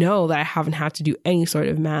I know that I haven't had to do any sort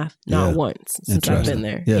of math, not once since I've been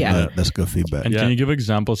there. Yeah. That's good feedback. And can you give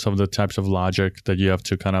examples of the types of logic that you have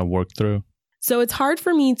to kind of work through? So it's hard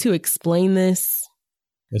for me to explain this.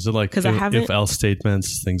 Is it like if else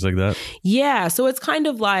statements, things like that? Yeah. So it's kind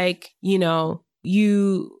of like,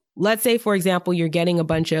 let's say, for example, you're getting a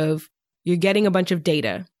bunch of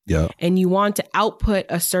data. Yeah. And you want to output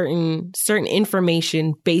a certain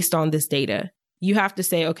information based on this data. You have to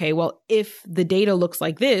say, okay, well, if the data looks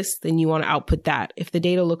like this, then you want to output that. If the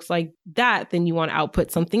data looks like that, then you want to output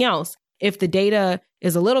something else. If the data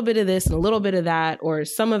is a little bit of this and a little bit of that, or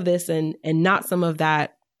some of this and not some of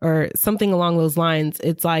that, or something along those lines,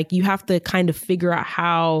 it's like you have to kind of figure out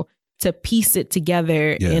how to piece it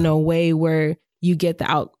together in a way where you get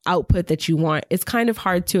the output that you want. It's kind of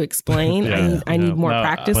hard to explain. I need more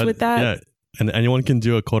practice with that. Yeah. And anyone can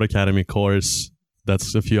do a Code Academy course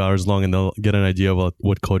that's a few hours long and they'll get an idea of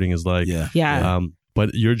what coding is like. Yeah.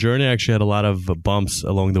 But your journey actually had a lot of bumps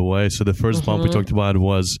along the way. So the first bump we talked about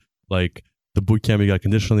was like the bootcamp you got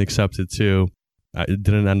conditionally accepted to. It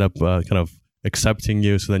didn't end up kind of accepting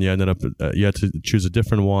you. So then you ended up, you had to choose a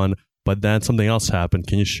different one. But then something else happened.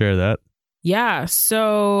 Can you share that? Yeah.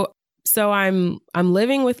 So I'm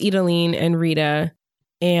living with Idaline and Rita,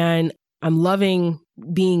 and I'm loving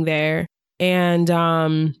being there.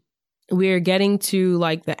 And we're getting to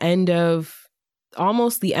like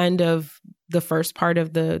almost the end of the first part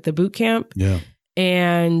of the boot camp. Yeah.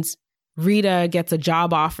 And Rita gets a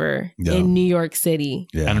job offer in New York City.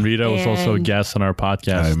 Yeah. And Rita was also a guest on our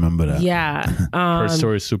podcast. I remember that. Yeah. Her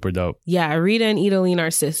story is super dope. Yeah. Rita and Idaline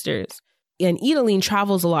are sisters. And Idaline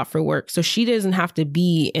travels a lot for work, so she doesn't have to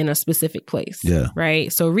be in a specific place. Yeah.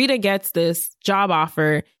 Right. So Rita gets this job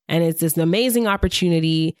offer, and it's this amazing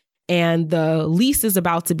opportunity. And the lease is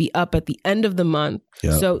about to be up at the end of the month.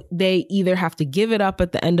 Yeah. So they either have to give it up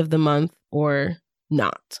at the end of the month or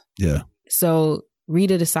not. Yeah. So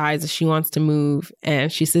Rita decides that she wants to move,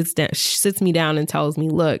 and she sits me down and tells me,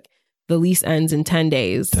 look, the lease ends in 10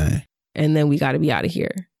 days. Dang. And then we got to be out of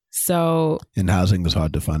here. So, and housing is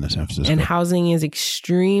hard to find in San Francisco. And housing is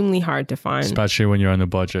extremely hard to find. Especially when you're on a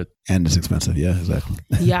budget. And it's expensive. Yeah, exactly.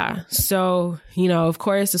 Yeah. So, of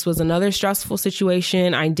course, this was another stressful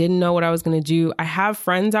situation. I didn't know what I was going to do. I have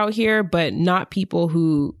friends out here, but not people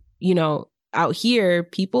who, out here,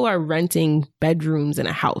 people are renting bedrooms in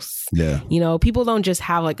a house. Yeah. People don't just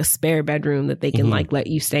have like a spare bedroom that they can like let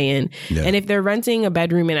you stay in. Yeah. And if they're renting a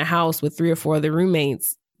bedroom in a house with 3 or 4 other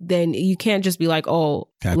roommates, then you can't just be like, oh,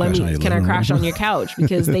 can I crash on your couch?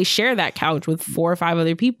 Because they share that couch with 4 or 5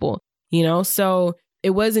 other people, So it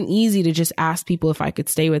wasn't easy to just ask people if I could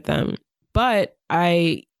stay with them. But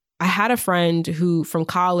I had a friend from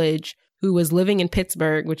college who was living in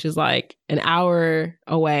Pittsburgh, which is like an hour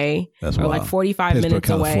away. That's or wild. Like 45 minutes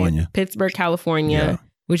California. away. Pittsburgh, California.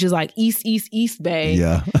 which is like East Bay.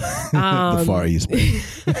 Yeah. The Far East Bay.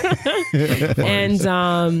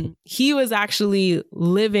 And he was actually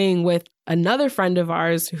living with another friend of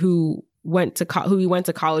ours who we went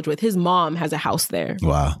to college with. His mom has a house there.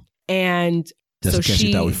 Wow. And Just so in case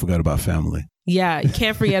you thought we forgot about family. Yeah, you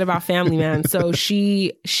can't forget about family, man. So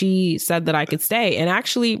she said that I could stay. And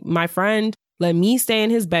actually, my friend let me stay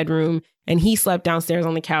in his bedroom and he slept downstairs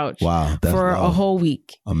on the couch. Wow. For a whole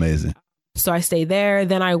week. Amazing. So I stayed there.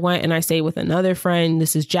 Then I went and I stayed with another friend.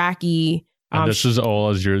 This is Jackie. And this is all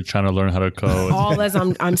as you're trying to learn how to code. All as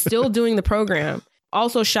I'm still doing the program.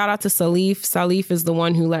 Also, shout out to Salif. Salif is the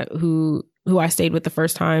one who I stayed with the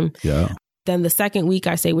first time. Yeah. Then the second week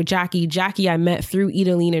I stayed with Jackie. Jackie I met through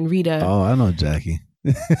Idaline and Rita. Oh, I know Jackie.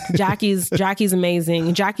 Jackie's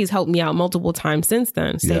amazing. Jackie's helped me out multiple times since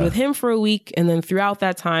then. Stayed with him for a week. And then throughout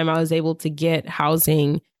that time, I was able to get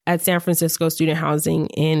housing at San Francisco Student Housing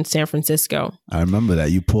in San Francisco. I remember that.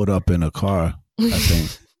 You pulled up in a car, I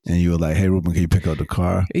think. And you were like, hey, Ruben, can you pick up the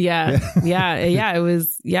car? Yeah. It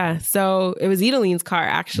was. So it was Idaline's car,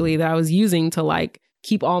 actually, that I was using to like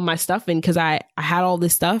keep all my stuff in because I had all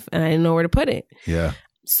this stuff and I didn't know where to put it. Yeah.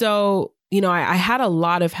 So, I had a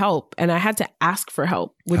lot of help and I had to ask for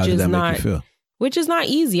help, which How did is that not, make you feel? which is not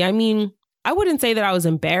easy. I mean, I wouldn't say that I was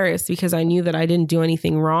embarrassed because I knew that I didn't do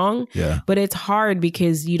anything wrong. Yeah. But it's hard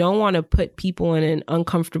because you don't want to put people in an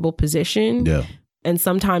uncomfortable position. Yeah. And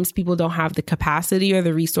sometimes people don't have the capacity or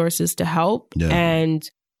the resources to help. Yeah. And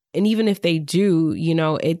even if they do,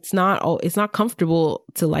 it's not comfortable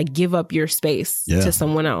to like give up your space to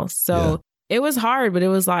someone else. So it was hard, but it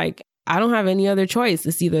was like, I don't have any other choice.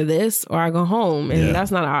 It's either this or I go home, and that's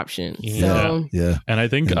not an option. So And I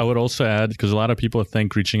think I would also add, because a lot of people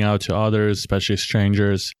think reaching out to others, especially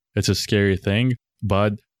strangers, it's a scary thing,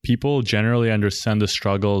 but people generally understand the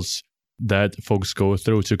struggles that folks go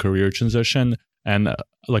through to career transition. And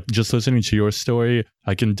like just listening to your story,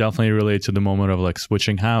 I can definitely relate to the moment of like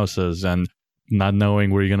switching houses and not knowing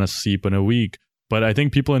where you're going to sleep in a week. But I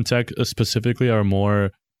think people in tech specifically are more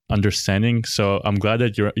understanding. So I'm glad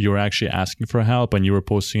that you're actually asking for help and you were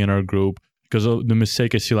posting in our group, because the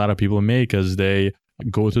mistake I see a lot of people make is they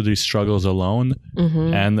go through these struggles alone.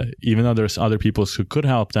 Mm-hmm. And even though there's other people who could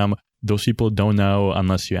help them, those people don't know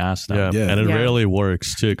unless you ask them. Yeah. And it rarely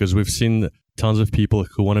works too, because we've seen tons of people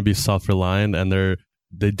who want to be self-reliant and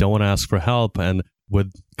they don't want to ask for help. And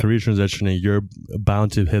with career transitioning, you're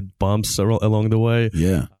bound to hit bumps along the way.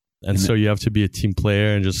 Yeah. And so you have to be a team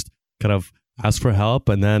player and just kind of ask for help.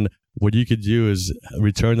 And then what you could do is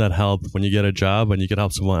return that help when you get a job and you can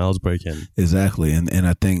help someone else break in. Exactly. And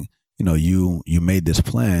I think, you made this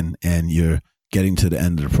plan and you're getting to the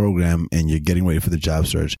end of the program and you're getting ready for the job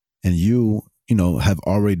search, and you have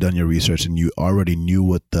already done your research and you already knew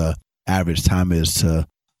what the average time is to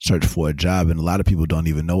search for a job. And a lot of people don't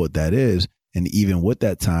even know what that is. And even with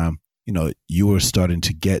that time, you were starting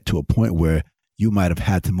to get to a point where you might have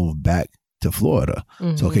had to move back to Florida.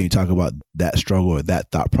 Mm-hmm. So can you talk about that struggle or that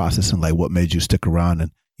thought process and like what made you stick around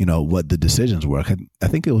and, what the decisions were? I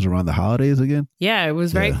think it was around the holidays again. Yeah, it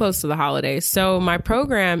was very close to the holidays. So my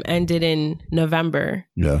program ended in November.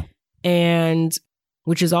 Yeah. And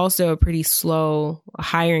which is also a pretty slow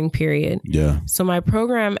hiring period. Yeah. So my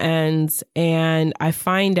program ends and I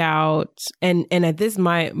find out, and at this,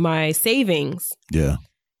 my savings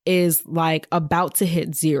is like about to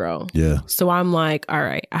hit zero. Yeah. So I'm like, all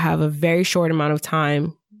right, I have a very short amount of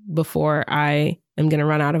time before I am going to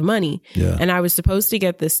run out of money. Yeah. And I was supposed to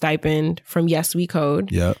get this stipend from Yes We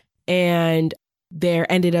Code. Yeah. And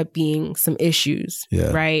there ended up being some issues,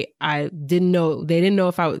 right? I didn't know, they didn't know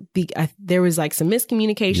if I would be, there was like some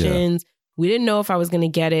miscommunications. Yeah. We didn't know if I was going to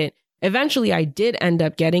get it. Eventually I did end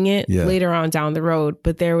up getting it later on down the road,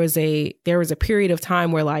 but there was a period of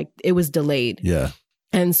time where like it was delayed. Yeah.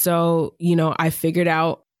 And so, I figured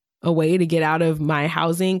out a way to get out of my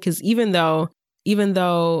housing, because even though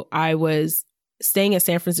I was staying at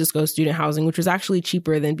San Francisco Student Housing, which was actually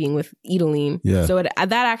cheaper than being with Idaline. Yeah. So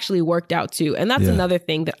that actually worked out too. And that's another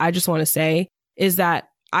thing that I just want to say is that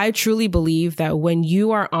I truly believe that when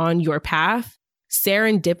you are on your path,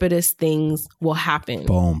 serendipitous things will happen.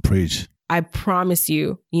 Boom, preach. I promise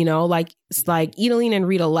you, like Idaline and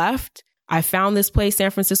Rita left. I found this place, San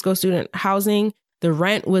Francisco Student Housing. The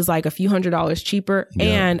rent was like a few $100s cheaper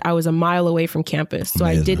and I was a mile away from campus. So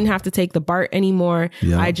I didn't have to take the BART anymore.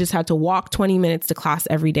 Yeah. I just had to walk 20 minutes to class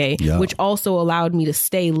every day, which also allowed me to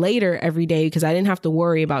stay later every day because I didn't have to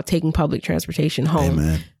worry about taking public transportation home.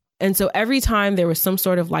 Amen. And so every time there was some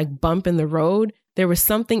sort of like bump in the road, there was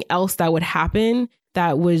something else that would happen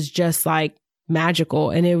that was just like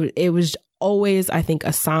magical. And it was always, I think,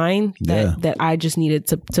 a sign that I just needed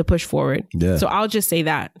to push forward. Yeah. So I'll just say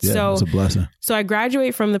that. Yeah, So it's a blessing. So I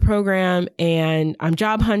graduate from the program and I'm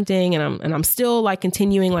job hunting and I'm still like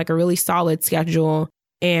continuing like a really solid schedule,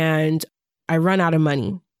 and I run out of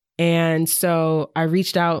money. And so I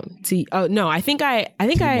reached out to, I think I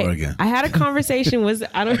had a conversation I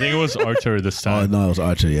think it was Archer this time. Oh, no, it was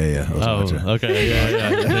Archer. Yeah. It was Archer. Okay.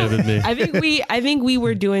 Yeah. Me. I think we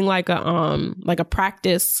were doing like a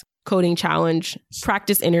practice coding challenge,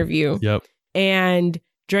 practice interview. Yep. And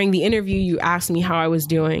during the interview, you asked me how I was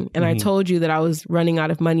doing. And I told you that I was running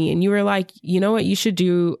out of money. And you were like, you know what, you should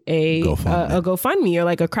do a GoFundMe or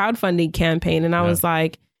like a crowdfunding campaign. And I was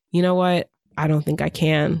like, you know what? I don't think I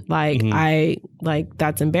can. Like,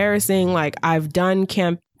 that's embarrassing. Like, I've done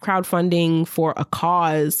crowdfunding for a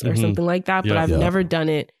cause or something like that, but I've never done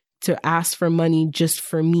it to ask for money just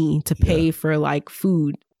for me to pay for like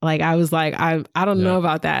food. Like, I was like, I don't know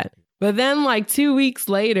about that. But then like 2 weeks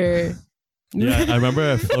later. Yeah, I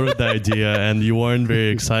remember I floated the idea and you weren't very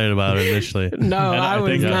excited about it initially. No, I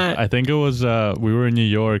was not. I think it was, we were in New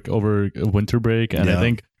York over winter break, and I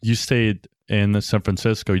think you stayed in San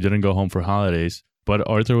Francisco. You didn't go home for holidays, but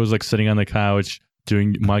Arthur was like sitting on the couch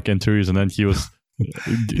doing mock interviews, and then he was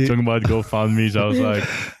talking about GoFundMes. I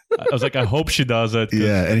was like, I hope she does it.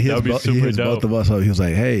 Yeah, and that would be super dope. Both of us. So he was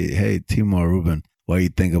like, hey, Timur Ruben, what do you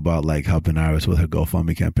think about like helping Iris with her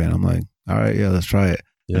GoFundMe campaign? I'm like, all right, yeah, let's try it.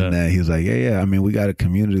 Yeah. And then he was like, yeah. I mean, we got a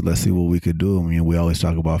community. Let's see what we could do. I mean, we always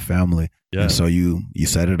talk about family. Yeah. And so you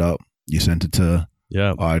set it up. You sent it to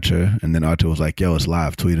Archer, and then Archer was like, yo, it's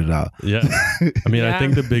live, tweet it out. Yeah. I mean, I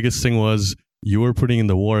think the biggest thing was you were putting in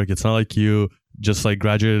the work. It's not like you just like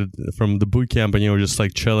graduated from the boot camp and you were just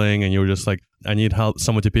like chilling and you were just like, I need help,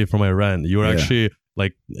 someone to pay for my rent. You were actually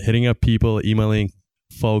like hitting up people, emailing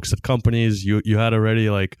folks at companies. You had already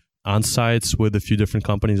like on sites with a few different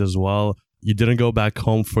companies as well. You didn't go back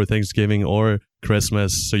home for Thanksgiving or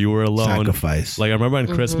Christmas, so you were alone. Sacrifice. Like I remember on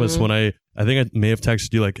Christmas when I think I may have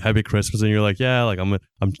texted you like Happy Christmas, and you're like, yeah, like I'm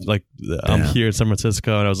here in San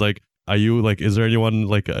Francisco, and I was like, are you like, is there anyone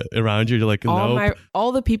like around you? You're like, no.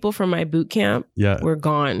 All the people from my boot camp were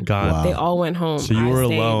gone. Wow. They all went home. So you were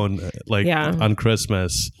alone, like on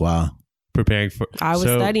Christmas. Wow. Preparing for. I was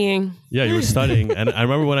studying. Yeah, you were studying, and I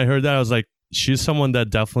remember when I heard that, I was like, she's someone that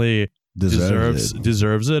definitely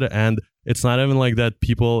deserves it, and it's not even like that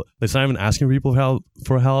it's not even asking people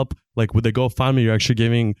for help. Like with the GoFundMe, you're actually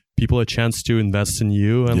giving people a chance to invest in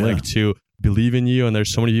you and like to believe in you. And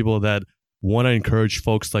there's so many people that want to encourage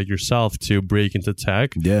folks like yourself to break into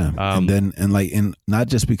tech. Yeah. And not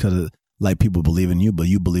just because of like people believe in you, but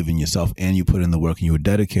you believe in yourself and you put in the work and you were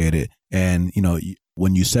dedicated. And, you know,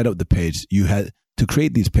 when you set up the page, you had to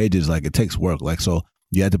create these pages, like it takes work. Like, so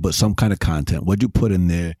you had to put some kind of content. What'd you put in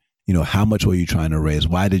there? You know, how much were you trying to raise?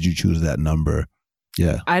 Why did you choose that number?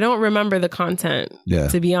 Yeah. I don't remember the content,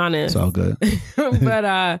 to be honest. It's all good.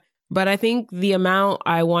 But I think the amount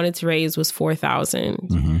I wanted to raise was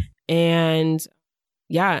 $4,000. And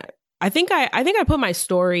I think I put my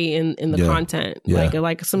story in the content,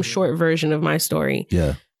 like some short version of my story.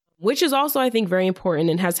 Yeah. Which is also, I think, very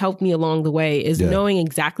important and has helped me along the way is knowing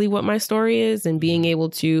exactly what my story is and being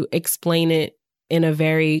able to explain it in a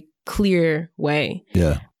very clear way.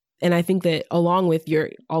 Yeah. And I think that along with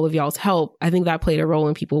all of y'all's help, I think that played a role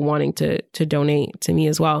in people wanting to donate to me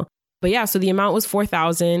as well. But yeah, so the amount was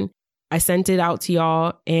 $4,000. I sent it out to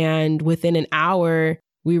y'all, and within an hour,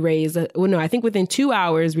 we raised. I think within 2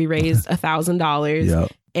 hours we raised $1,000.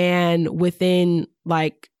 Yep. And within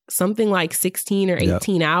like something like 16 or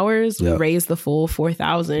 18 hours, we raised the full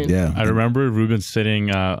 $4,000. Yeah. I remember Ruben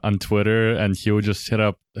sitting on Twitter, and he would just hit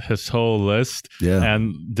up his whole list. Yeah.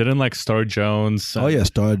 And didn't like Star Jones.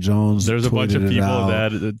 Star Jones. There's a bunch of people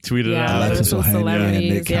that tweeted out. Alexis Ohanian,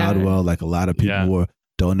 Nick Caldwell, like a lot of people were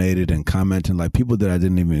donated and commenting, like people that I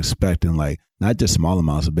didn't even expect, and like not just small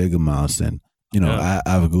amounts, big amounts. And you know, I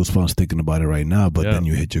have goosebumps thinking about it right now, but then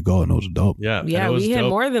you hit your goal and it was dope. Yeah, we hit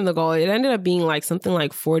more than the goal. It ended up being like something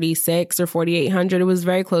like 46 or 4,800. It was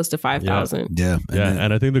very close to 5,000. Yeah.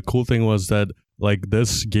 And I think the cool thing was that like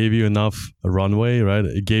this gave you enough runway, right?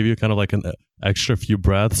 It gave you kind of like an extra few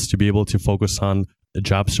breaths to be able to focus on a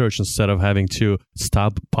job search instead of having to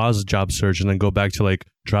pause job search and then go back to like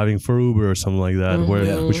driving for Uber or something like that,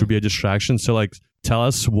 which would be a distraction. So like, tell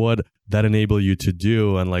us what that enabled you to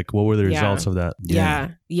do and like what were the results of that?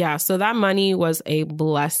 Yeah. So that money was a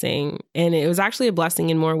blessing, and it was actually a blessing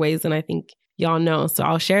in more ways than I think y'all know. So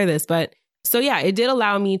I'll share this. But so yeah, it did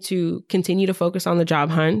allow me to continue to focus on the job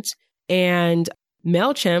hunt, and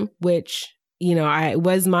MailChimp, which, you know,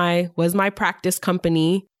 was my practice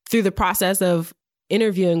company through the process of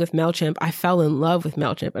interviewing with MailChimp, I fell in love with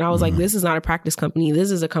MailChimp. And I was like, this is not a practice company. This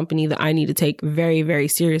is a company that I need to take very, very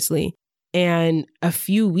seriously. And a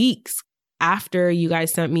few weeks after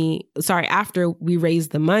after we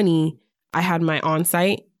raised the money, I had my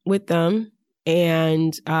on-site with them.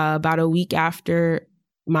 And about a week after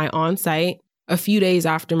my on-site, a few days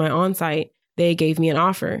after my on-site, they gave me an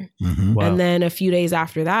offer. Wow. And then a few days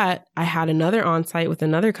after that, I had another on-site with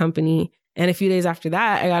another company. And a few days after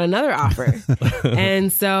that, I got another offer.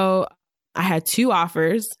 And so I had 2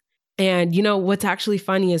 offers. And you know, what's actually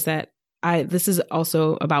funny is that this is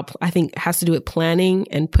also about, I think has to do with planning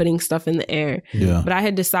and putting stuff in the air. Yeah. But I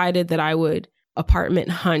had decided that I would apartment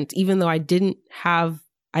hunt, even though I didn't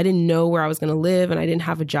know where I was going to live and I didn't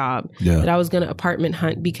have a job, that I was going to apartment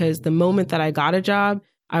hunt, because the moment that I got a job,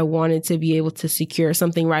 I wanted to be able to secure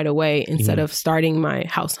something right away instead of starting my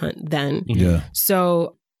house hunt then. Yeah.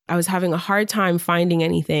 So I was having a hard time finding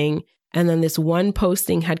anything. And then this one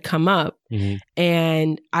posting had come up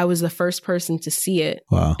and I was the first person to see it.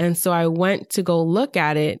 Wow. And so I went to go look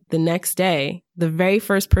at it the next day, the very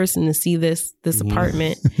first person to see this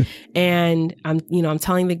apartment. And I'm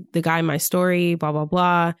telling the guy my story, blah, blah,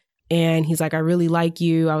 blah. And he's like, I really like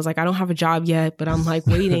you. I was like, I don't have a job yet, but I'm like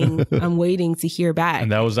waiting. I'm waiting to hear back.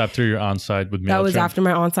 And that was after your on-site with MailChimp? That was after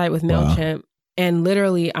my on-site with MailChimp. Wow. And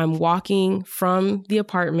literally, I'm walking from the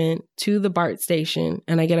apartment to the BART station,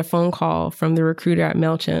 and I get a phone call from the recruiter at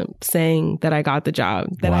MailChimp saying that I got the job,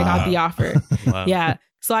 that I got the offer. Wow. Yeah.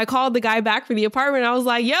 So I called the guy back for the apartment. I was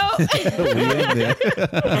like, yo. I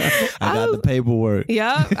got the paperwork.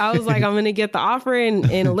 Yeah. I was like, I'm going to get the offer in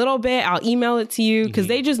a little bit. I'll email it to you, because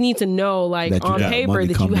they just need to know, like, That you on got paper, money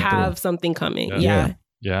that you coming have through. something coming. Yeah.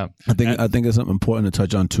 Yeah. I think it's something important to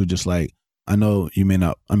touch on too. Just like, I know you may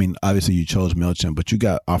not, I mean, obviously you chose MailChimp, but you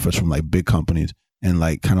got offers from like big companies, and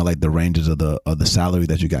like kind of like the ranges of the salary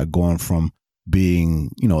that you got going from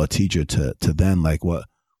being, you know, a teacher to then, like what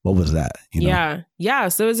was that? You know? Yeah. Yeah.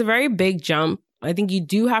 So it's a very big jump. I think you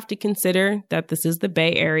do have to consider that this is the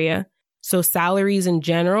Bay Area. So salaries in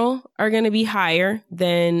general are going to be higher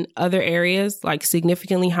than other areas, like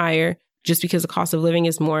significantly higher, just because the cost of living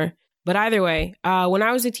is more. But either way, when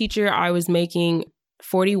I was a teacher, I was making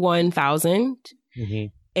 $41,000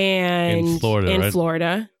 and In Florida, right?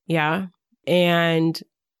 Florida. Yeah. And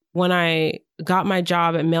when I got my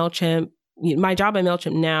job at MailChimp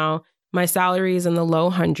now, my salary is in the low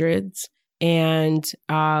hundreds. And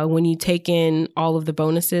when you take in all of the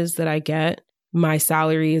bonuses that I get, my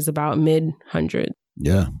salary is about mid hundred.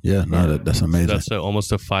 Yeah. No, that's amazing. So that's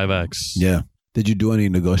almost a 5x. Yeah. Did you do any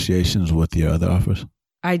negotiations with your other offers?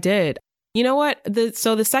 I did. You know what?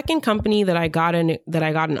 So the second company that I got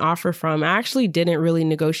an offer from, I actually didn't really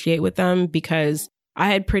negotiate with them, because I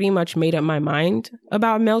had pretty much made up my mind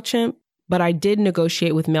about MailChimp. But I did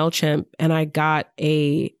negotiate with MailChimp, and I got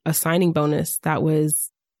a signing bonus that was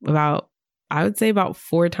about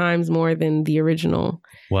 4 times more than the original.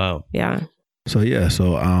 Wow. Yeah. So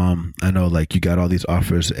I know like you got all these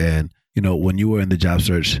offers, and you know, when you were in the job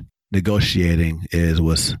search, negotiating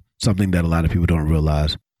was something that a lot of people don't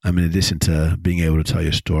realize. In addition to being able to tell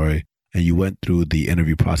your story, and you went through the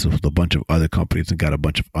interview process with a bunch of other companies and got a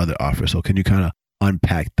bunch of other offers. So can you kind of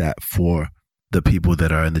unpack that for the people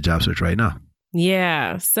that are in the job search right now?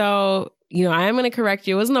 Yeah. So, I am going to correct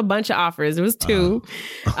you. It wasn't a bunch of offers. It was 2.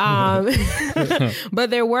 But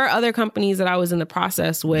there were other companies that I was in the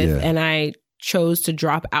process with, and I chose to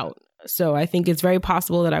drop out. So I think it's very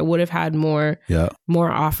possible that I would have had more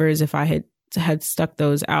offers if I had stuck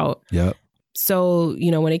those out. Yeah. So,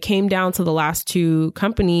 when it came down to the last 2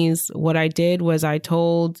 companies, what I did was I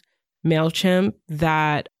told MailChimp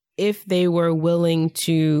that if they were willing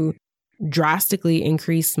to drastically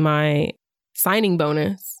increase my signing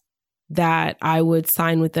bonus, that I would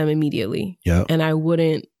sign with them immediately. Yeah. And I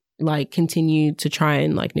wouldn't continue to try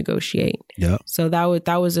and negotiate. Yeah. So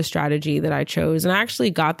that was a strategy that I chose. And I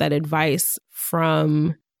actually got that advice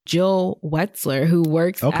from Jill Wetzler, who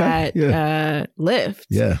works at Lyft.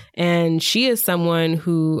 Yeah. And she is someone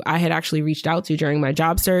who I had actually reached out to during my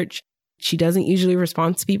job search. She doesn't usually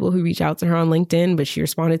respond to people who reach out to her on LinkedIn, but she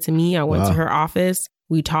responded to me. I went to her office.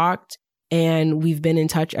 We talked, and we've been in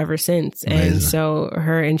touch ever since. Amazing. And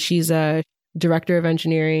so she's a director of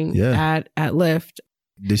engineering at Lyft.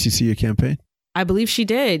 Did she see your campaign? I believe she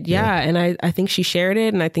did. Yeah. And I think she shared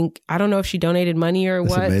it. And I don't know if she donated money or That's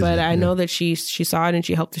what, amazing. but I know that she saw it and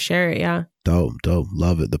she helped to share it. Yeah. Dope.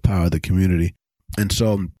 Love it. The power of the community. And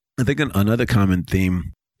so I think another common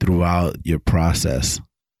theme throughout your process,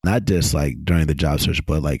 not just during the job search,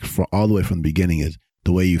 but for all the way from the beginning, is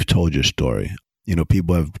the way you've told your story.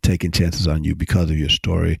 People have taken chances on you because of your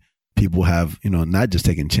story. people have, not just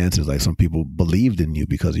taken chances, like some people believed in you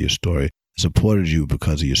because of your story, supported you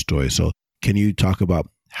because of your story. So can you talk about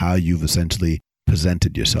how you've essentially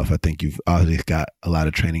presented yourself? I think you've obviously got a lot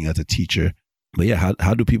of training as a teacher, but yeah,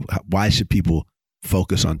 why should people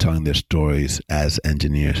focus on telling their stories as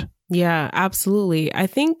engineers? Yeah, absolutely. I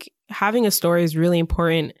think having a story is really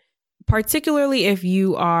important, particularly if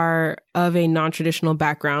you are of a non-traditional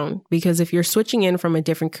background, because if you're switching in from a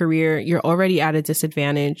different career, you're already at a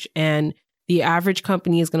disadvantage. And the average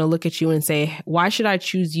company is going to look at you and say, why should I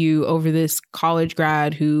choose you over this college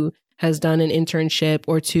grad who has done an internship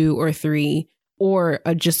or 2 or 3, or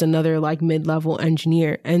just another like mid-level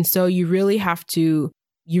engineer? And so you really have to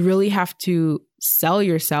sell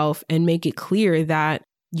yourself and make it clear that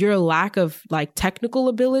your lack of like technical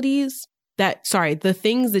abilities, the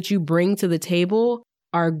things that you bring to the table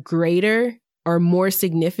are greater or more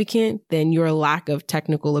significant than your lack of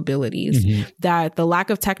technical abilities. Mm-hmm. That the lack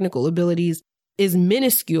of technical abilities is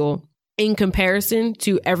minuscule in comparison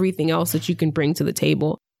to everything else that you can bring to the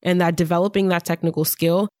table. And that developing that technical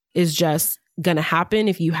skill is just going to happen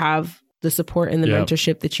if you have the support and the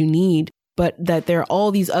mentorship that you need. But that there are all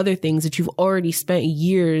these other things that you've already spent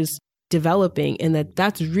years developing, and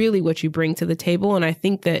that's really what you bring to the table. And I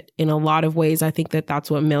think that in a lot of ways, I think that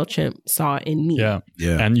that's what MailChimp saw in me. Yeah.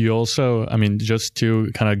 And you also, just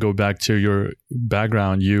to kind of go back to your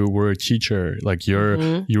background, you were a teacher, like you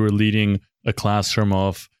were leading a classroom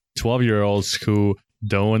of 12-year-olds who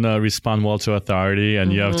don't respond well to authority,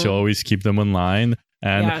 and you have to always keep them in line.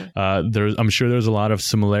 And I'm sure there's a lot of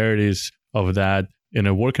similarities of that in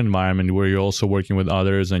a work environment where you're also working with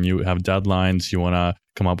others and you have deadlines, you want to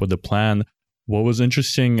come up with a plan. What was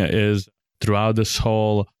interesting is throughout this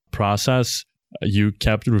whole process, you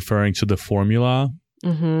kept referring to the formula.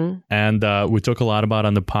 Mm-hmm. And we talk a lot about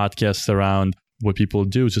on the podcast around what people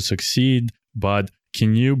do to succeed. But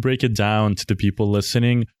can you break it down to the people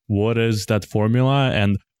listening? What is that formula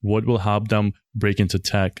and what will help them break into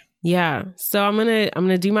tech? Yeah. So I'm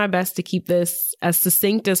gonna do my best to keep this as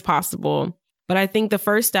succinct as possible. But I think the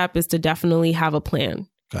first step is to definitely have a plan.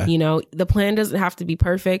 Okay. The plan doesn't have to be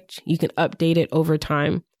perfect. You can update it over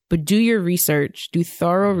time, but do your research, do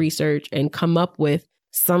thorough research, and come up with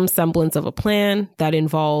some semblance of a plan that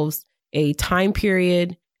involves a time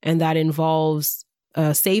period and that involves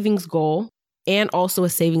a savings goal and also a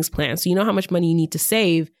savings plan. So you know how much money you need to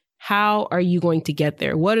save. How are you going to get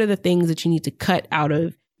there? What are the things that you need to cut out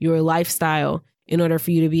of your lifestyle in order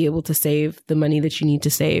for you to be able to save the money that you need to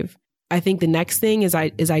save? I think the next thing is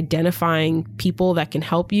identifying people that can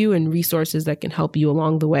help you and resources that can help you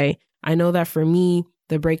along the way. I know that for me,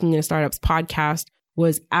 the Breaking Into Startups podcast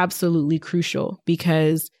was absolutely crucial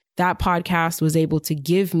because that podcast was able to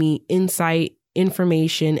give me insight,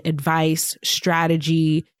 information, advice,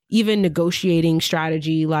 strategy, even negotiating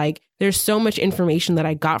strategy. Like there's so much information that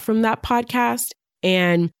I got from that podcast.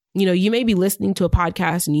 And, you may be listening to a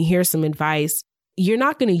podcast and you hear some advice. You're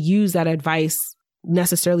not going to use that advice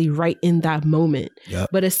necessarily right in that moment. Yep.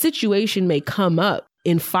 But a situation may come up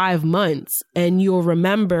in 5 months and you'll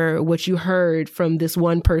remember what you heard from this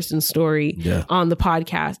one person's story on the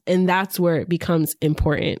podcast. And that's where it becomes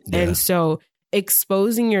important. Yeah. And so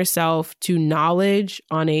exposing yourself to knowledge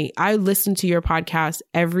I listen to your podcast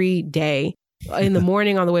every day in the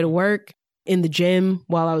morning on the way to work, in the gym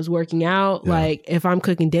while I was working out, like if I'm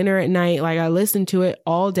cooking dinner at night, like I listen to it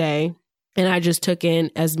all day. And I just took in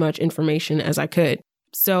as much information as I could.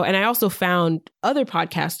 So, and I also found other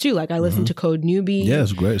podcasts too. Like I listened to Code Newbie. Yeah,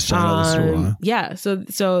 it's great. Yeah.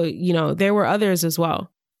 So, there were others as well.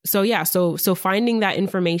 So yeah, so finding that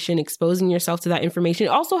information, exposing yourself to that information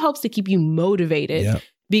also helps to keep you motivated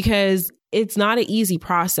because it's not an easy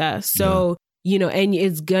process. So, and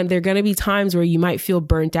there are going to be times where you might feel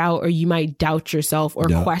burnt out or you might doubt yourself or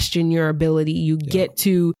question your ability. You get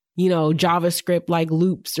to JavaScript like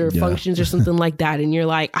loops or functions or something like that. And you're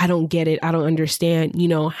like, I don't get it. I don't understand.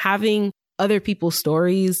 Having other people's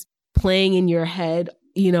stories playing in your head,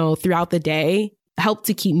 throughout the day helped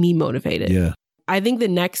to keep me motivated. Yeah. I think the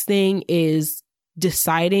next thing is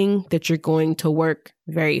deciding that you're going to work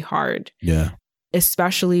very hard. Yeah.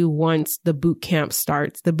 Especially once the boot camp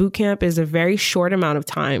starts. The boot camp is a very short amount of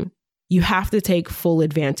time. You have to take full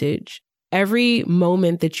advantage. Every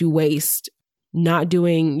moment that you waste not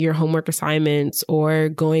doing your homework assignments or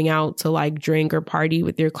going out to like drink or party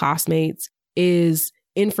with your classmates is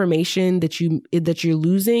information that you're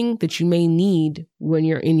losing that you may need when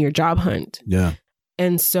you're in your job hunt. Yeah.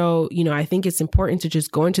 And so, I think it's important to just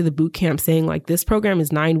go into the boot camp saying like, this program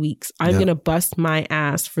is 9 weeks. I'm going to bust my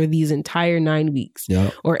ass for these entire 9 weeks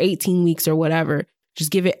or 18 weeks or whatever. Just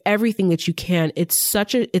give it everything that you can. It's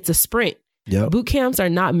a sprint. Yep. Boot camps are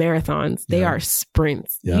not marathons. They are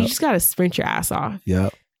sprints. Yep. You just got to sprint your ass off.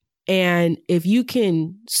 Yep. And if you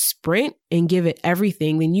can sprint and give it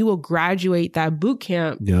everything, then you will graduate that boot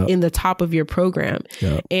camp in the top of your program.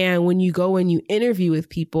 Yep. And when you go and you interview with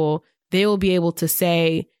people, they will be able to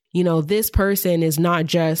say, you know, this person is not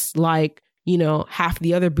just like, you know, half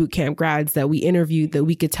the other boot camp grads that we interviewed that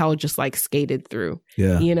we could tell just like skated through.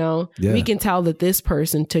 Yeah. You know, we can tell that this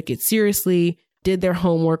person took it seriously, did their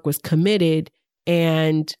homework, was committed,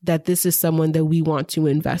 and that this is someone that we want to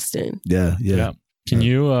invest in. Yeah. Can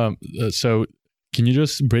you can you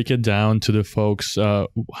just break it down to the folks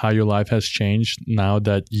how your life has changed now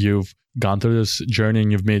that you've gone through this journey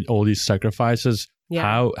and you've made all these sacrifices? Yeah.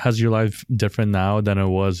 How has your life different now than it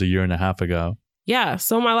was a year and a half ago? Yeah.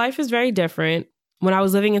 So my life is very different. When I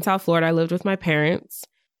was living in South Florida, I lived with my parents,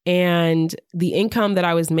 and the income that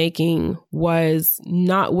I was making was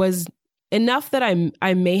enough that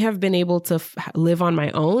I may have been able to live on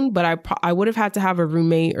my own, but I would have had to have a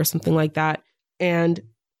roommate or something like that. And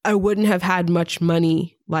I wouldn't have had much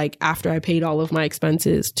money like after I paid all of my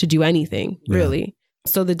expenses to do anything, really.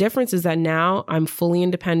 So the difference is that now I'm fully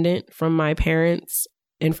independent from my parents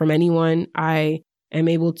and from anyone. I am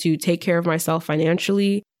able to take care of myself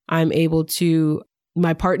financially.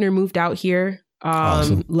 My partner moved out here,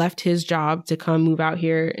 Awesome. left his job to come move out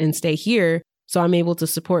here and stay here. So I'm able to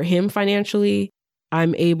support him financially.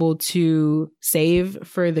 I'm able to save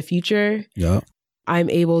for the future. Yeah. I'm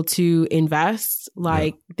able to invest.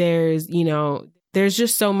 Like there's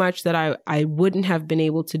just so much that I wouldn't have been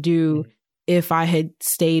able to do if I had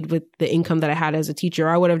stayed with the income that I had as a teacher.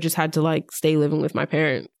 I would have just had to like stay living with my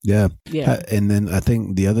parents. Yeah. Yeah. And then I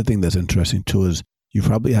think the other thing that's interesting too is you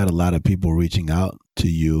probably had a lot of people reaching out to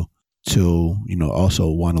you to, you know, also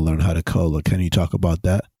want to learn how to code. Like, can you talk about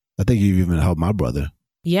that? I think you've even helped my brother.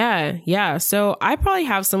 Yeah. So I probably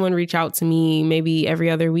have someone reach out to me maybe every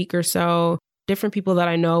other week or so. Different people that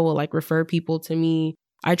I know will like refer people to me.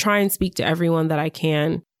 I try and speak to everyone that I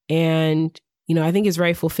can. And, you know, I think it's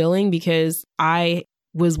very fulfilling because I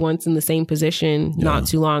was once in the same position not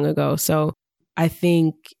too long ago. So I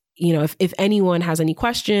think, you know, if anyone has any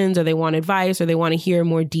questions or they want advice or they want to hear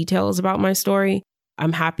more details about my story,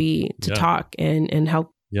 I'm happy to talk and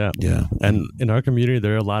help. Yeah. And in our community,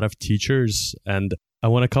 there are a lot of teachers. And I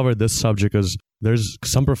want to cover this subject because there's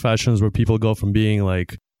some professions where people go from being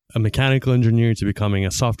like a mechanical engineer to becoming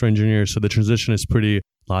a software engineer. So the transition is pretty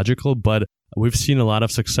logical, but we've seen a lot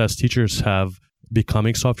of success teachers have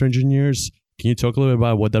becoming software engineers. Can you talk a little bit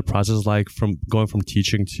about what that process is like from going from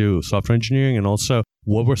teaching to software engineering? And also,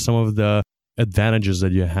 what were some of the advantages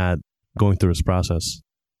that you had going through this process?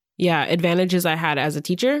 Yeah, advantages I had as a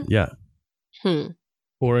teacher? Yeah.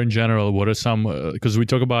 Or in general, what are some, because we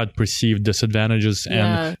talk about perceived disadvantages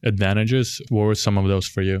and advantages. What were some of those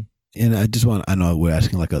for you? And I know we're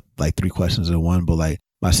asking like three questions in one, but like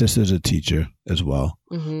my sister's a teacher as well.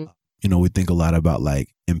 Mm-hmm. You know, we think a lot about like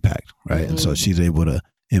impact, right? And so she's able to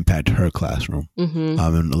impact her classroom. And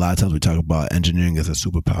a lot of times we talk about engineering as a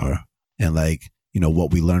superpower and like, you know,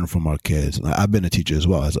 what we learn from our kids. I've been a teacher as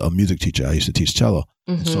well. As a music teacher, I used to teach cello.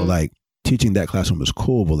 So like teaching that classroom is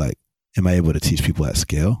cool, but like, am I able to teach people at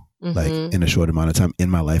scale, like in a short amount of time in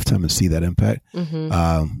my lifetime and see that impact?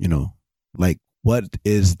 You know, like what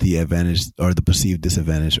is the advantage or the perceived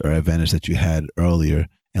disadvantage or advantage that you had earlier?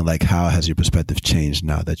 And like, how has your perspective changed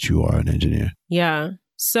now that you are an engineer? Yeah.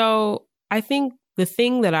 So I think the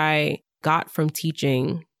thing that I got from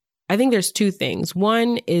teaching, I think there's two things.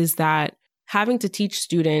 One is that having to teach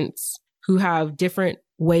students who have different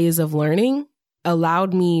ways of learning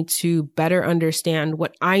allowed me to better understand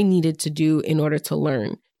what I needed to do in order to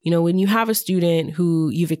learn. You know, when you have a student who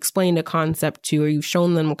you've explained a concept to, or you've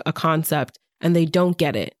shown them a concept and they don't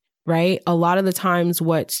get it, right? A lot of the times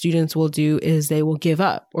what students will do is they will give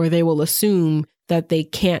up or they will assume that they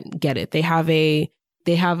can't get it. They have a,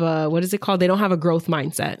 what is it called? They don't have a growth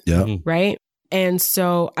mindset, right? And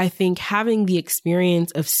so I think having the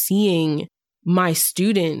experience of seeing my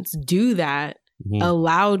students do that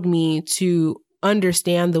allowed me to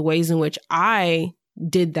understand the ways in which I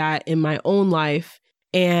did that in my own life.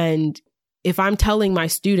 And if I'm telling my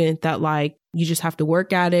student that like, you just have to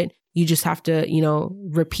work at it, you just have to, you know,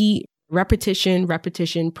 repetition,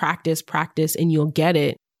 practice, and you'll get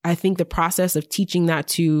it. I think the process of teaching that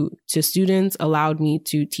to students allowed me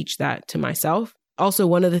to teach that to myself. Also,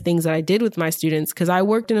 one of the things that I did with my students, because I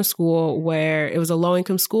worked in a school where it was a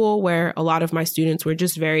low-income school where a lot of my students were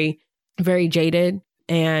just very, very jaded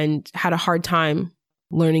and had a hard time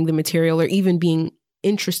learning the material or even being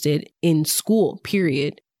interested in school,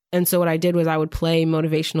 period. And so what I did was I would play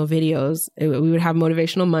motivational videos. We would have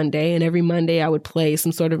Motivational Monday, and every Monday I would play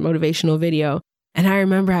some sort of motivational video. And I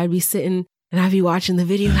remember I'd be sitting and I'd be watching the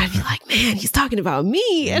video and I'd be like, man, he's talking about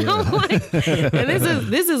me. And I'm like, and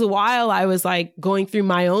this is while I was like going through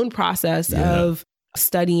my own process of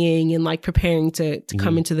studying and like preparing to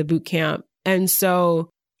come into the boot camp. And so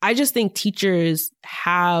I just think teachers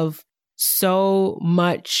have so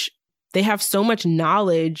much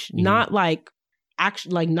knowledge, not like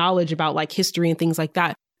actually like knowledge about like history and things like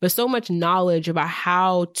that, but so much knowledge about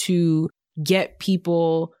how to get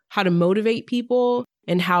people, how to motivate people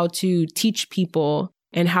and how to teach people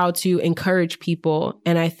and how to encourage people.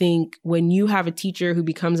 And I think when you have a teacher who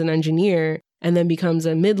becomes an engineer and then becomes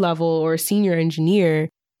a mid-level or a senior engineer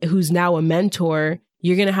who's now a mentor,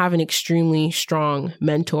 you're going to have an extremely strong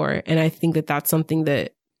mentor. And I think that that's something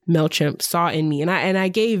that MailChimp saw in me. And I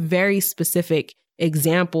gave very specific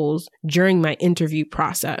examples during my interview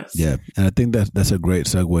process. Yeah. And I think that's a great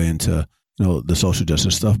segue into, the social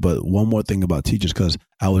justice stuff. But one more thing about teachers, because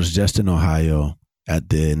I was just in Ohio at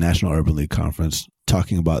the National Urban League Conference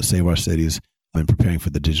talking about Save Our Cities and preparing for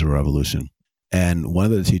the digital revolution. And one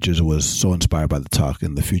of the teachers was so inspired by the talk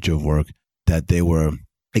and the future of work that they were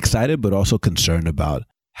excited, but also concerned about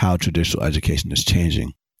how traditional education is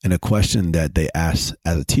changing. And a question that they asked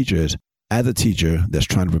as a teacher is, as a teacher that's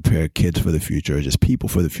trying to prepare kids for the future, or just people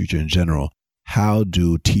for the future in general, how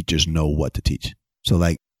do teachers know what to teach? So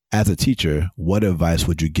like, as a teacher, what advice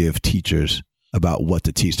would you give teachers about what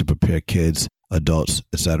to teach to prepare kids, adults,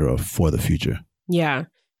 etc., for the future? Yeah.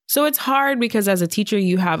 So it's hard because as a teacher,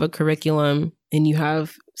 you have a curriculum and you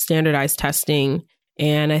have standardized testing.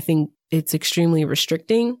 And I think it's extremely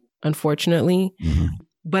restricting, unfortunately. Mm-hmm.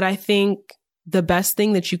 But I think the best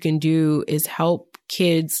thing that you can do is help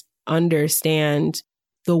kids understand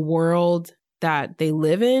the world that they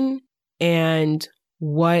live in and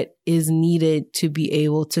what is needed to be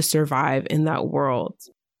able to survive in that world,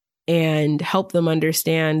 and help them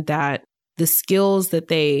understand that the skills that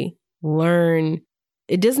they learn,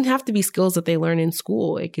 it doesn't have to be skills that they learn in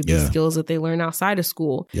school. It could be skills that they learn outside of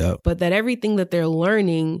school, but that everything that they're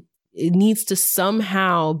learning, it needs to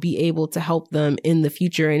somehow be able to help them in the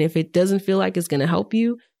future. And if it doesn't feel like it's going to help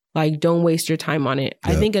you, like, don't waste your time on it.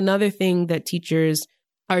 I think another thing that teachers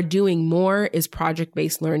are doing more is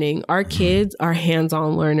project-based learning. Our kids are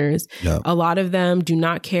hands-on learners. A lot of them do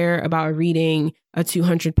not care about reading a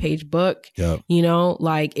 200-page book.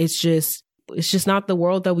 Like it's just not the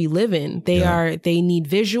world that we live in. They need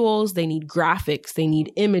visuals, they need graphics, they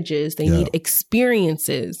need images, they need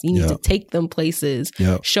experiences. You need to take them places,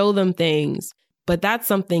 show them things. But that's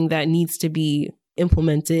something that needs to be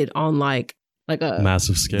implemented on like a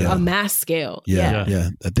massive scale. A mass scale.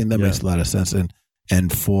 Yeah. I think that makes a lot of sense.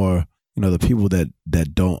 And for, the people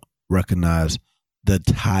that don't recognize the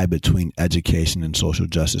tie between education and social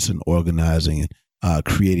justice and organizing and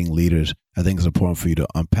creating leaders, I think it's important for you to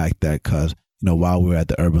unpack that because, while we were at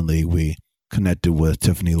the Urban League, we connected with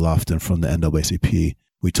Tiffany Lofton from the NAACP.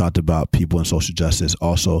 We talked about people in social justice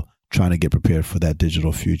also trying to get prepared for that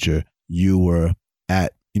digital future. You were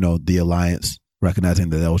at, the Alliance, recognizing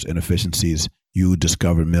that there was inefficiencies. You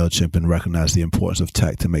discovered MailChimp and recognized the importance of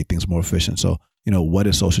tech to make things more efficient. So, what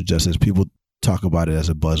is social justice? People talk about it as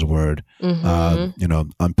a buzzword,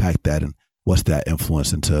 unpack that and what's that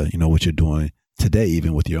influence into, what you're doing today,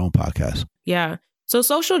 even with your own podcast. Yeah. So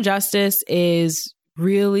social justice is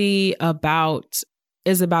really about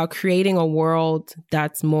creating a world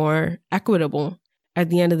that's more equitable. At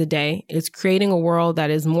the end of the day, it's creating a world that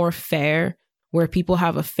is more fair, where people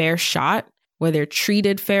have a fair shot, where they're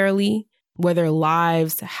treated fairly, where their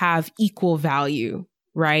lives have equal value,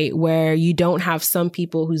 right? Where you don't have some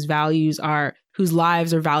people whose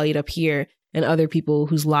lives are valued up here and other people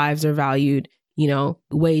whose lives are valued,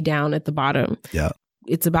 way down at the bottom. Yeah.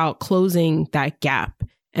 It's about closing that gap.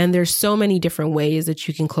 And there's so many different ways that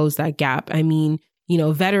you can close that gap. I mean,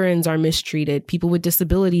 veterans are mistreated. People with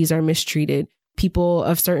disabilities are mistreated. People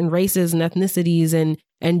of certain races and ethnicities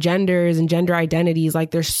and genders and gender identities. Like,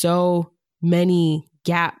 there's so many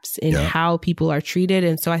gaps in how people are treated.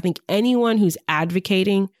 And so I think anyone who's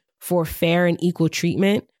advocating for fair and equal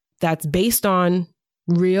treatment that's based on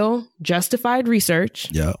real, justified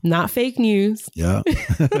research, not fake news,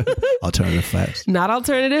 alternative facts, not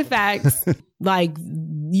alternative facts, like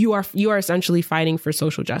you are essentially fighting for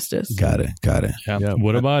social justice. Got it. Yeah.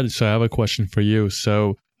 What about, so I have a question for you.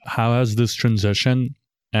 So how has this transition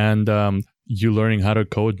and you learning how to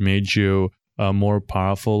code made you more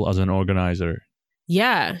powerful as an organizer?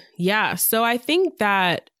 Yeah. So I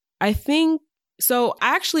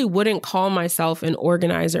actually wouldn't call myself an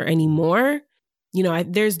organizer anymore.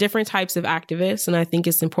 there's different types of activists, and I think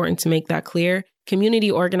it's important to make that clear.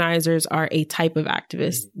 Community organizers are a type of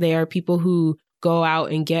activist. They are people who go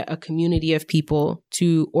out and get a community of people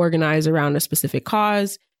to organize around a specific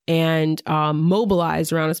cause and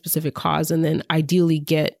mobilize around a specific cause, and then ideally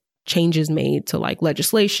get changes made to like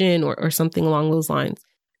legislation or something along those lines.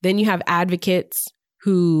 Then you have advocates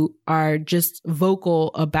who are just vocal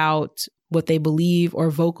about what they believe or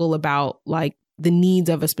vocal about like the needs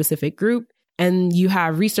of a specific group. And you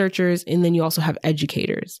have researchers, and then you also have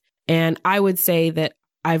educators. And I would say that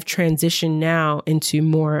I've transitioned now into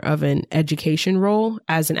more of an education role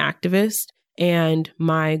as an activist. And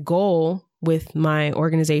my goal with my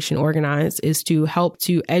organization Organize is to help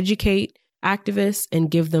to educate activists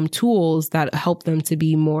and give them tools that help them to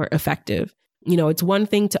be more effective. It's one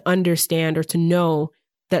thing to understand or to know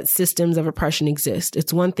that systems of oppression exist.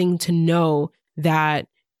 It's one thing to know that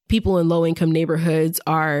people in low-income neighborhoods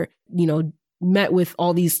are, met with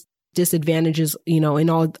all these disadvantages, in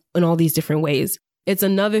all these different ways. It's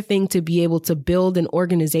another thing to be able to build an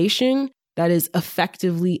organization that is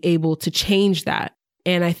effectively able to change that.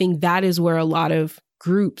 And I think that is where a lot of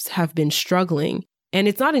groups have been struggling. And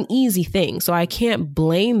it's not an easy thing. So I can't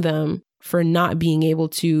blame them for not being able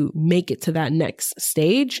to make it to that next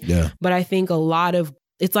stage. Yeah. But I think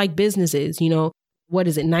it's like businesses, what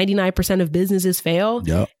is it? 99% of businesses fail.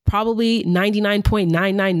 Yep. Probably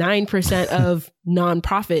 99.999% of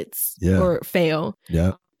nonprofits or fail.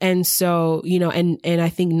 Yeah. And so, and I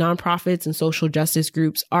think nonprofits and social justice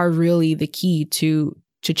groups are really the key to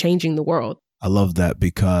changing the world. I love that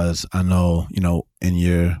because I know, in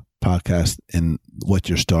your podcast and what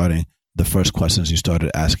you're starting, the first questions you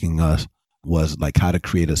started asking us was like how to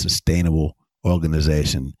create a sustainable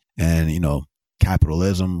organization. And,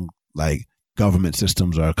 capitalism, like government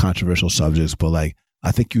systems are controversial subjects, but like,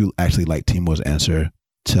 I think you actually like Timur's answer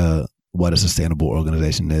to what a sustainable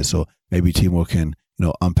organization is. So maybe Timur can,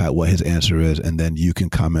 unpack what his answer is, and then you can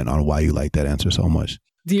comment on why you like that answer so much.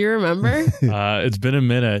 Do you remember? It's been a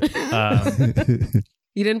minute.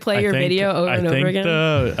 You didn't play your video over and over again?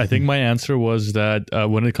 I think my answer was that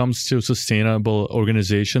when it comes to sustainable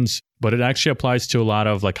organizations, but it actually applies to a lot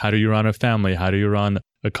of like, how do you run a family? How do you run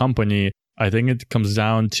a company? I think it comes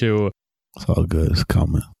down to... It's all good. It's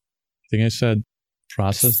common. I think I said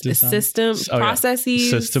process design. Processes.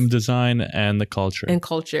 System design and the culture. And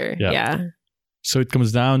culture, yeah. So it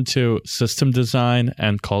comes down to system design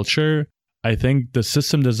and culture. I think the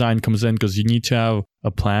system design comes in because you need to have a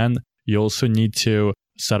plan. You also need to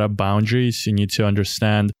set up boundaries. You need to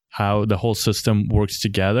understand how the whole system works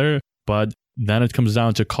together. But then it comes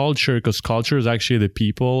down to culture, because culture is actually the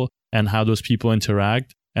people and how those people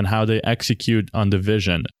interact and how they execute on the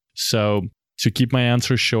vision. So to keep my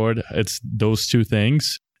answer short, it's those two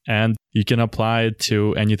things. And you can apply it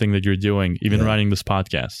to anything that you're doing, even running this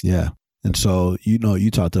podcast. Yeah. And so,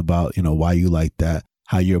 you talked about, why you like that,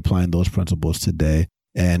 how you're applying those principles today.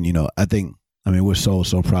 And, we're so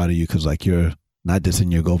proud of you because like you're not just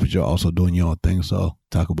in your goal, but you're also doing your own thing. So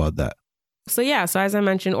talk about that. So as I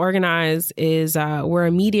mentioned, Organize is, we're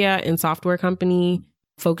a media and software company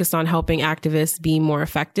focused on helping activists be more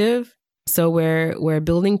effective. So we're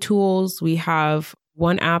building tools. We have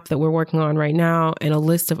one app that we're working on right now and a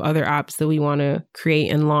list of other apps that we want to create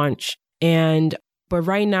and launch. But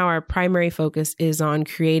right now, our primary focus is on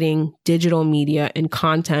creating digital media and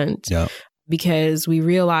content because we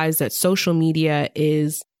realize that social media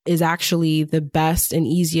is actually the best and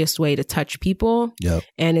easiest way to touch people. Yep.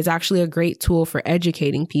 And it's actually a great tool for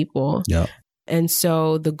educating people. Yep. And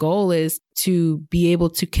so the goal is to be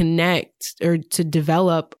able to connect or to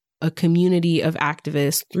develop a community of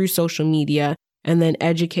activists through social media and then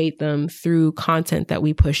educate them through content that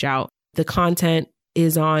we push out. The content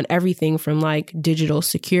is on everything from like digital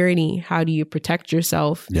security, how do you protect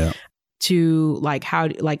yourself, to like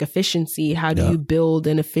efficiency, how do you build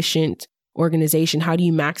an efficient organization, how do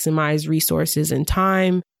you maximize resources and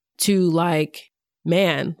time, to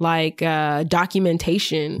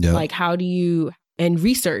documentation, like and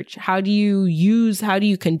research, how do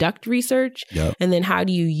you conduct research, and then how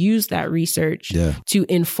do you use that research to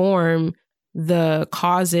inform the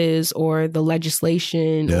causes or the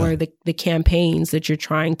legislation or the campaigns that you're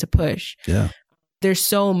trying to push. Yeah. There's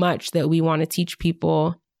so much that we want to teach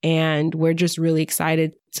people, and we're just really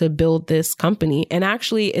excited to build this company. And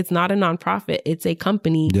actually, it's not a nonprofit, it's a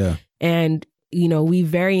company. Yeah. And, we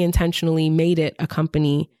very intentionally made it a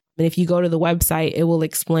company. And if you go to the website, it will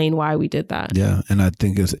explain why we did that. Yeah. And I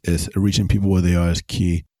think it's reaching people where they are is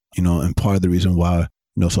key, and part of the reason why,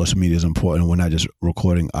 social media is important. We're not just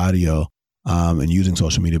recording audio and using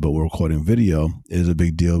social media, but we're recording video is a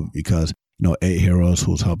big deal because, Eight Heroes,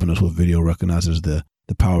 who's helping us with video, recognizes the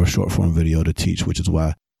power of short form video to teach, which is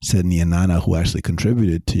why Sydney and Nana, who actually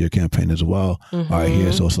contributed to your campaign as well, are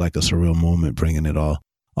here. So it's like a surreal moment, bringing it all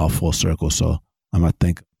full circle. So I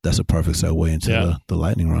think that's a perfect segue into the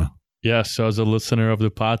lightning round. Yeah, so as a listener of the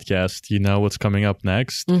podcast, you know what's coming up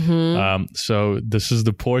next. So this is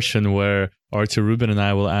the portion where Arthur Rubin and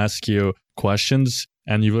I will ask you questions,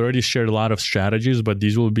 and you've already shared a lot of strategies, but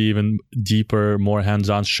these will be even deeper, more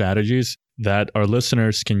hands-on strategies that our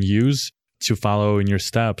listeners can use to follow in your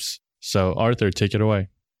steps. So Arthur, take it away.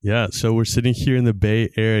 Yeah, so we're sitting here in the Bay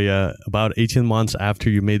Area about 18 months after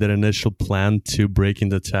you made that initial plan to break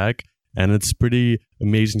into tech, and it's pretty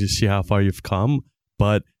amazing to see how far you've come.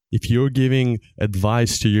 But if you're giving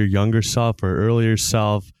advice to your younger self or earlier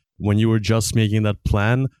self when you were just making that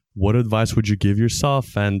plan, what advice would you give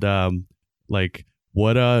yourself? And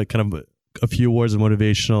what kind of a few words of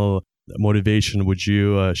motivation would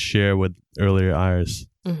you share with earlier Iris?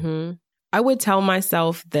 I would tell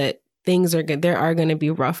myself that there are going to be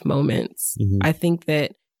rough moments. I think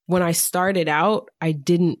that when I started out, I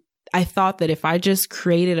thought that if I just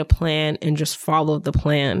created a plan and just followed the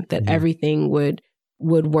plan, that everything would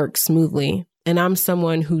work smoothly. And I'm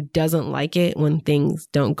someone who doesn't like it when things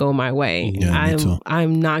don't go my way. Yeah,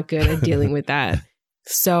 I'm not good at dealing with that.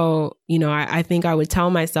 So, I think I would tell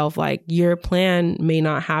myself, like, your plan may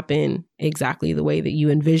not happen exactly the way that you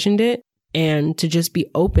envisioned it, and to just be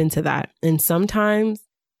open to that. And sometimes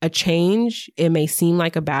a change, it may seem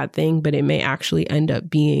like a bad thing, but it may actually end up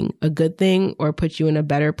being a good thing or put you in a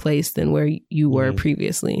better place than where you were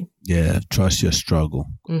previously. Yeah, trust your struggle.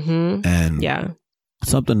 And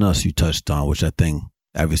something else you touched on, which I think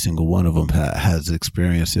every single one of them has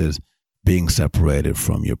experiences, being separated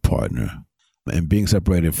from your partner. And being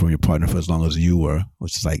separated from your partner for as long as you were,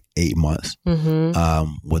 which is like 8 months,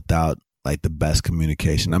 without like the best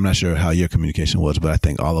communication. I'm not sure how your communication was, but I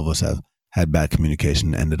think all of us have had bad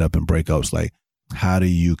communication, ended up in breakups. Like, how do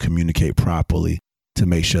you communicate properly to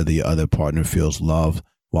make sure the other partner feels loved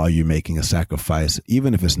while you're making a sacrifice,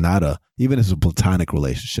 even if it's a platonic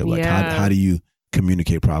relationship? Like, how do you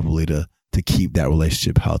communicate properly to keep that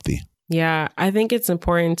relationship healthy? Yeah, I think it's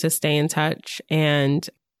important to stay in touch and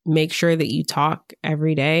make sure that you talk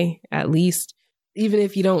every day, at least. Even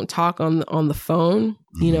if you don't talk on the phone,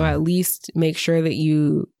 at least make sure that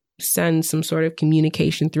you send some sort of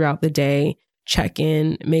communication throughout the day, check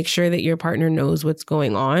in, make sure that your partner knows what's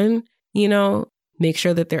going on, make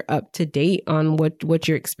sure that they're up to date on what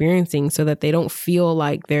you're experiencing, so that they don't feel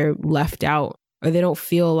like they're left out, or they don't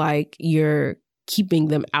feel like you're keeping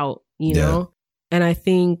them out, know? And I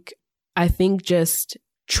think just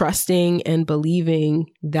trusting and believing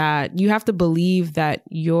that you have to believe that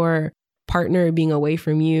your partner being away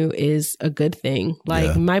from you is a good thing.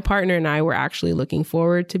 Like, my partner and I were actually looking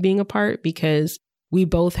forward to being apart because we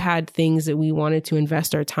both had things that we wanted to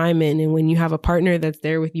invest our time in. And when you have a partner that's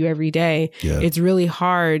there with you every day, it's really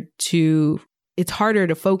harder to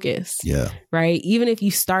focus. Right. Even if you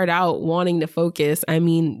start out wanting to focus, I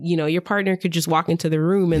mean, your partner could just walk into the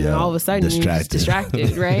room and then all of a sudden you're just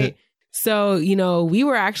distracted. Right. So, we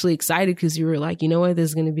were actually excited because we were like, you know what, this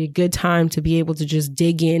is going to be a good time to be able to just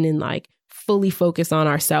dig in and like fully focus on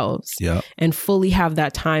ourselves and fully have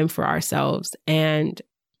that time for ourselves. And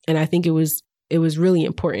I think it was really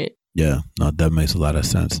important. Yeah, no, that makes a lot of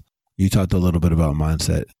sense. You talked a little bit about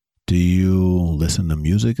mindset. Do you listen to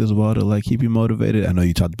music as well to like keep you motivated? I know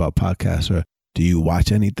you talked about podcasts. Or do you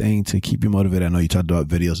watch anything to keep you motivated? I know you talked about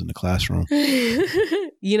videos in the classroom.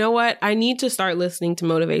 You know what? I need to start listening to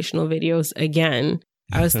motivational videos again.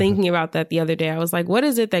 I was thinking about that the other day. I was like, what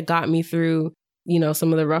is it that got me through,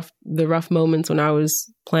 some of the rough moments when I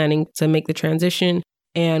was planning to make the transition?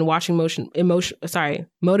 And watching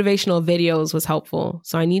motivational videos was helpful.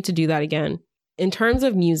 So I need to do that again. In terms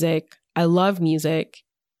of music, I love music.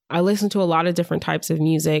 I listen to a lot of different types of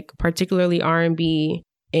music, particularly R&B,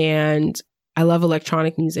 and I love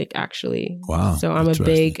electronic music, actually. Wow. So I'm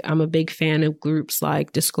a big fan of groups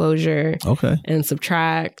like Disclosure, and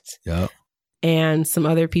Subtract, and some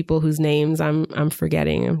other people whose names I'm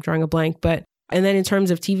forgetting. I'm drawing a blank. And then in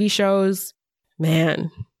terms of TV shows,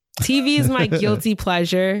 man, TV is my guilty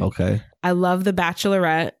pleasure. I love The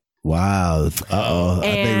Bachelorette. Wow. I think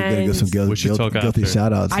we're gonna get some guilty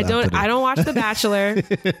shout outs. I don't watch The Bachelor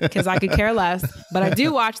because I could care less, but I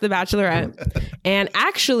do watch The Bachelorette. And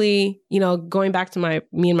actually, going back to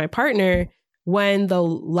me and my partner, when the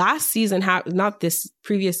last season not this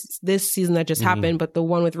season that just happened, but the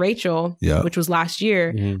one with Rachel, which was last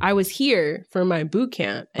year, I was here for my boot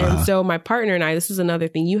camp. And so my partner and I, this is another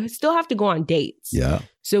thing, you still have to go on dates.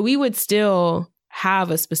 So we would still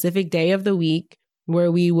have a specific day of the week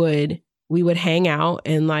where we would we would hang out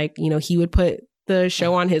and like, you know, he would put the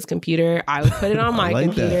show on his computer. I would put it on my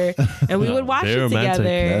computer and we would watch it together.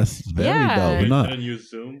 That's very dope. You didn't use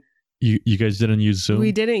Zoom? You guys didn't use Zoom?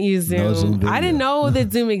 We didn't use Zoom. No Zoom video. I didn't know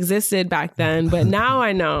that Zoom existed back then, but now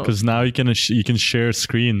I know. Because now you can share a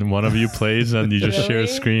screen. One of you plays and you just share a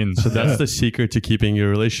screen. So that's the secret to keeping your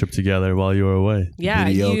relationship together while you were away. Yeah,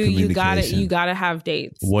 Video you communication. gotta have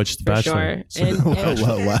dates. Watch The for Bachelor. sure. And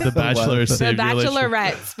The Bachelor the saved your relationship.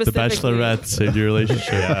 Bachelorette The specifically. Bachelorette saved your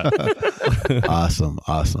relationship. Awesome.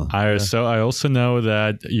 Iris, so I also know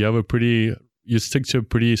that you stick to a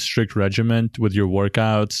pretty strict regimen with your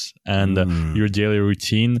workouts and your daily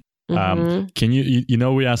routine. Can you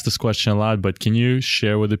know, we ask this question a lot, but can you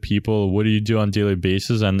share with the people, what do you do on a daily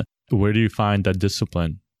basis and where do you find that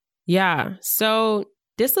discipline? Yeah. So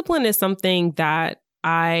discipline is something that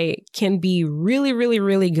I can be really, really,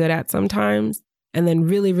 really good at sometimes and then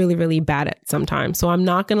really, really, really bad at sometimes. So I'm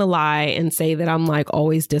not going to lie and say that I'm like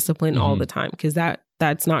always disciplined all the time because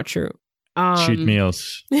that's not true. Cheat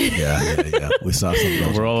meals. Yeah. We saw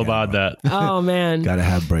some. We're all about that. Oh man. Gotta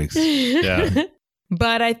have breaks. Yeah.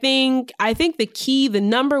 But I think the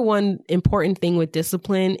number one important thing with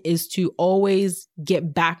discipline is to always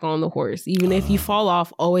get back on the horse. Even if you fall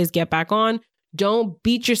off, always get back on. Don't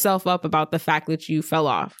beat yourself up about the fact that you fell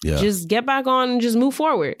off. Yeah. Just get back on and just move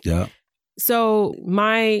forward. Yeah. So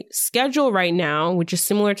my schedule right now, which is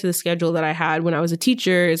similar to the schedule that I had when I was a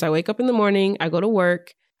teacher, is I wake up in the morning, I go to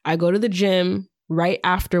work, I go to the gym right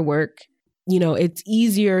after work. You know, it's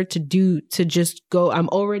easier to just go. I'm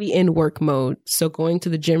already in work mode. So going to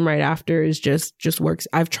the gym right after is just works.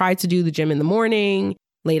 I've tried to do the gym in the morning,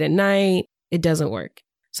 late at night. It doesn't work.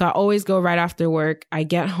 So I always go right after work. I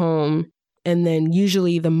get home. And then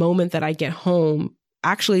usually the moment that I get home,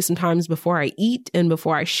 actually sometimes before I eat and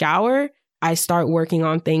before I shower, I start working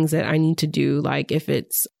on things that I need to do. Like if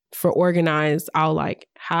it's for organized, I'll like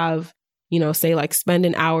have, you know, say like spend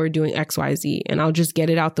an hour doing XYZ and I'll just get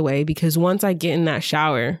it out the way because once I get in that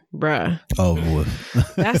shower, bruh,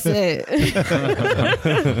 that's it.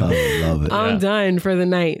 I love it. I'm done for the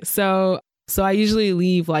night. So I usually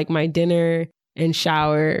leave like my dinner and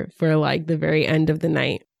shower for like the very end of the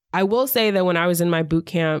night. I will say that when I was in my boot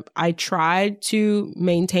camp, I tried to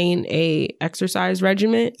maintain a exercise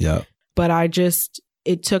regimen. Yeah. But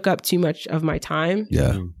it took up too much of my time.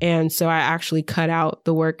 Yeah. And so I actually cut out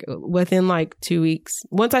the work within like 2 weeks.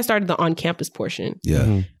 Once I started the on-campus portion.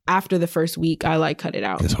 Yeah. After the first week, I like cut it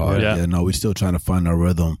out. It's hard. Yeah. No, we're still trying to find our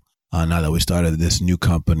rhythm. Now that we started this new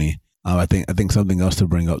company, I think something else to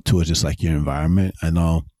bring up too is just like your environment. I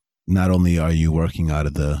know not only are you working out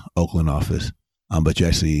of the Oakland office, but you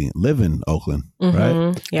actually live in Oakland,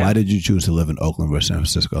 right? Yeah. Why did you choose to live in Oakland versus San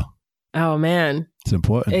Francisco? Oh man, it's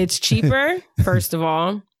important. It's cheaper, first of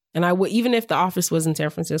all, and I would, even if the office was in San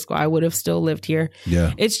Francisco, I would have still lived here.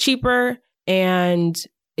 Yeah, it's cheaper and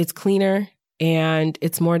it's cleaner and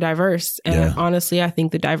it's more diverse. And honestly, I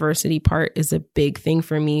think the diversity part is a big thing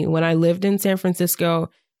for me. When I lived in San Francisco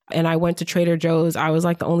and I went to Trader Joe's, I was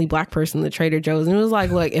like the only Black person in the Trader Joe's, and it was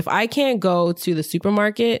like, look, if I can't go to the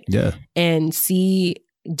supermarket, and see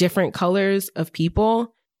different colors of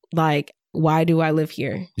people, like, why do I live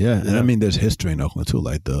here? Yeah. And I mean, there's history in Oakland too,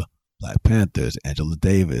 like the Black Panthers, Angela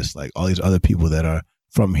Davis, like all these other people that are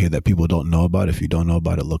from here that people don't know about. If you don't know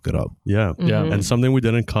about it, look it up. Yeah. Yeah. And something we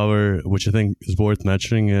didn't cover, which I think is worth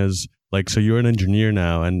mentioning, is like, so you're an engineer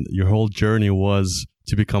now and your whole journey was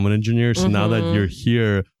to become an engineer. So now that you're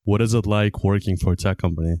here, what is it like working for a tech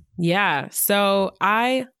company? Yeah. So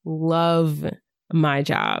I love my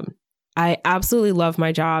job. I absolutely love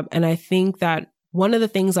my job. And I think that one of the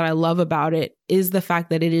things that I love about it is the fact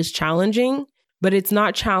that it is challenging, but it's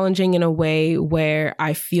not challenging in a way where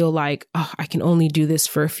I feel like, oh, I can only do this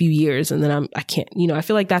for a few years and then I can't, I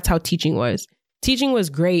feel like that's how teaching was. Teaching was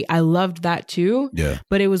great. I loved that too. Yeah.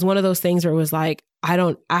 But it was one of those things where it was like,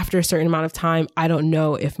 after a certain amount of time, I don't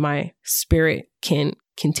know if my spirit can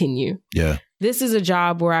continue. Yeah. This is a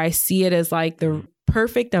job where I see it as like the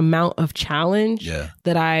perfect amount of challenge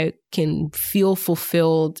that I can feel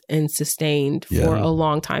fulfilled and sustained for a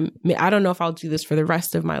long time. I don't know if I'll do this for the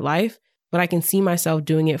rest of my life, but I can see myself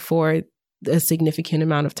doing it for a significant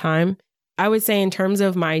amount of time. I would say in terms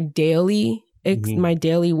of my daily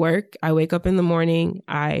work, I wake up in the morning,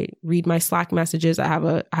 I read my Slack messages, I have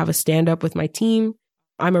a stand up with my team.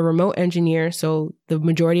 I'm a remote engineer, so the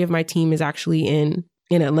majority of my team is actually in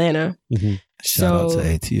Atlanta. Shout out to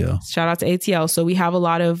ATL. Shout out to ATL. So we have a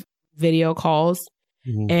lot of video calls.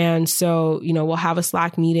 And so, we'll have a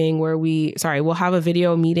Slack meeting we'll have a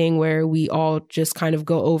video meeting where we all just kind of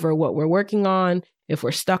go over what we're working on, if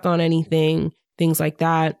we're stuck on anything, things like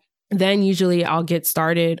that. then usually I'll get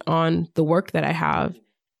started on the work that I have.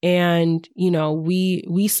 And,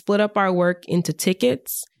 we split up our work into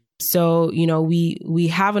tickets. So, we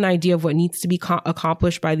have an idea of what needs to be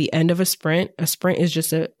accomplished by the end of a sprint. A sprint is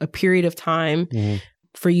just a period of time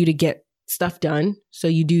for you to get stuff done. So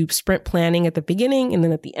you do sprint planning at the beginning, and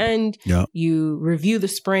then at the end, you review the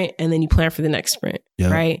sprint, and then you plan for the next sprint,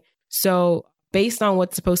 right? So based on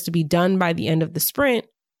what's supposed to be done by the end of the sprint,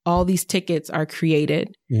 all these tickets are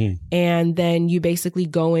created. And then you basically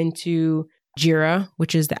go into Jira,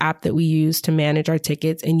 which is the app that we use to manage our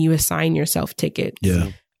tickets, and you assign yourself tickets.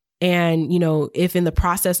 And, if in the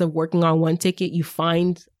process of working on one ticket, you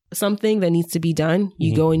find something that needs to be done,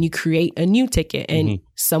 you go and you create a new ticket, and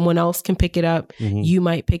someone else can pick it up. You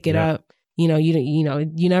might pick it up.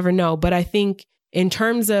 You never know. But I think in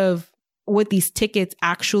terms of what these tickets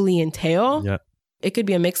actually entail, it could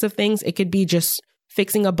be a mix of things. It could be just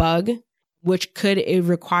fixing a bug, which could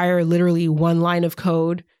require literally one line of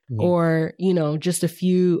code or, just a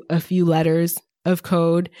few letters of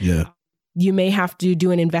code. You may have to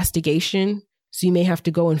do an investigation. So you may have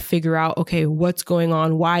to go and figure out, okay, what's going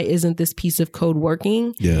on? Why isn't this piece of code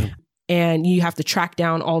working? And you have to track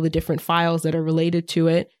down all the different files that are related to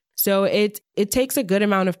it. So it takes a good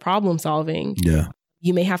amount of problem solving.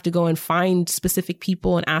 You may have to go and find specific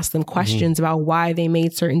people and ask them questions about why they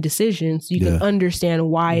made certain decisions. So you can understand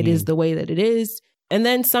why it is the way that it is. And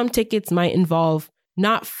then some tickets might involve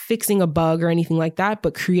not fixing a bug or anything like that,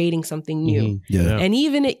 but creating something new. And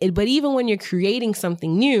even when you're creating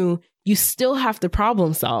something new, you still have to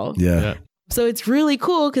problem solve. So it's really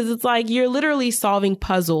cool because it's like you're literally solving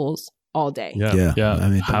puzzles all day. I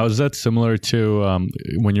mean, how is that similar to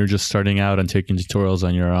when you're just starting out and taking tutorials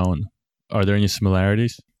on your own? Are there any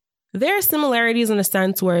similarities? There are similarities in a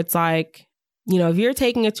sense where it's like, if you're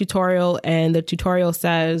taking a tutorial and the tutorial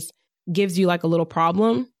gives you like a little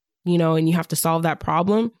problem, and you have to solve that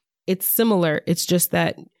problem, it's similar. It's just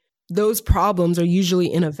that those problems are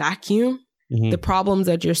usually in a vacuum. The problems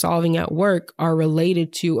that you're solving at work are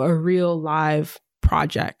related to a real live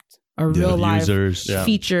project, a real live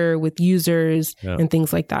feature with users and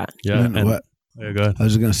things like that. Go ahead. I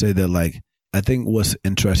was just going to say that, like, I think what's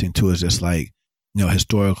interesting too is just like,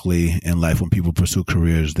 historically in life, when people pursue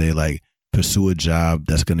careers, they like pursue a job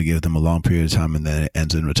that's going to give them a long period of time and then it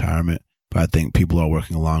ends in retirement. But I think people are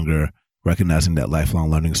working longer, recognizing that lifelong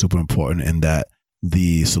learning is super important and that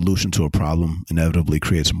the solution to a problem inevitably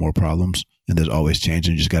creates more problems. And there's always change,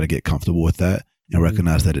 and you just got to get comfortable with that and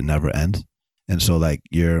recognize that it never ends. And so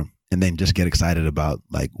and then just get excited about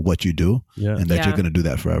like what you do and that you're going to do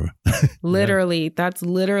that forever. Literally, that's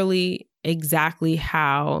literally exactly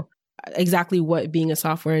what being a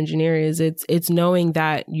software engineer is. It's knowing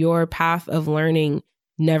that your path of learning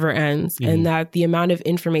never ends and that the amount of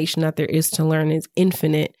information that there is to learn is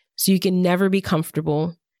infinite. So you can never be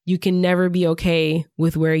comfortable. You can never be okay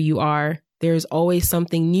with where you are. There's always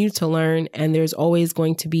something new to learn, and there's always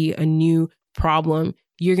going to be a new problem.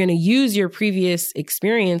 You're going to use your previous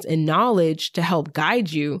experience and knowledge to help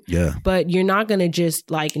guide you, but you're not going to just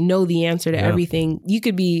like know the answer to everything. You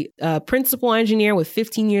could be a principal engineer with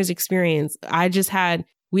 15 years experience.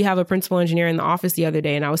 We have a principal engineer in the office the other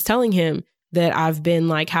day, and I was telling him that I've been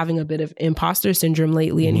like having a bit of imposter syndrome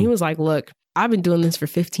lately. And he was like, look, I've been doing this for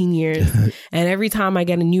 15 years. And every time I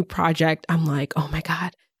get a new project, I'm like, oh my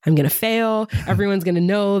God, I'm going to fail. Everyone's going to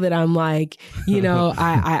know that I'm like,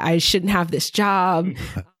 I shouldn't have this job.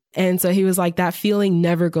 And so he was like, that feeling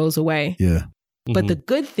never goes away. But the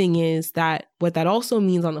good thing is that what that also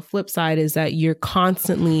means on the flip side is that you're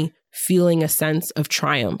constantly feeling a sense of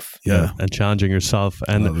triumph. And challenging yourself.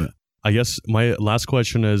 And I guess my last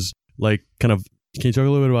question is like, kind of, can you talk a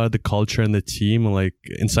little bit about the culture and the team, like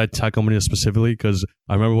inside tech companies specifically? Because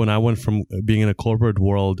I remember when I went from being in a corporate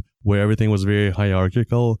world where everything was very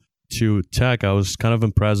hierarchical to tech, I was kind of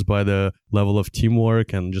impressed by the level of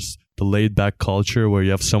teamwork and just the laid back culture where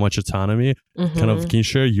you have so much autonomy. Kind of, can you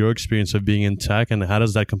share your experience of being in tech and how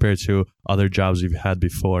does that compare to other jobs you've had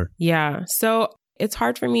before? Yeah. So it's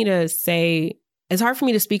hard for me to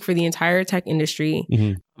speak for the entire tech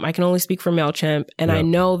industry. I can only speak for MailChimp. And I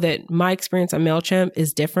know that my experience on MailChimp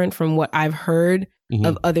is different from what I've heard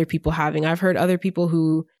of other people having. I've heard other people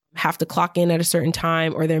who have to clock in at a certain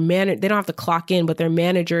time, or they don't have to clock in, but their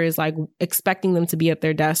manager is like expecting them to be at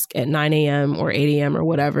their desk at 9 a.m. or 8 a.m. or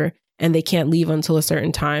whatever, and they can't leave until a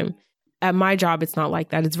certain time. At my job, it's not like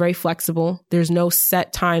that. It's very flexible. There's no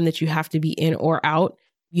set time that you have to be in or out.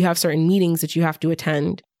 You have certain meetings that you have to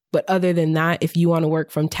attend. But other than that, if you want to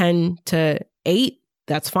work from 10 to 8,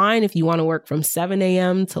 that's fine. If you want to work from 7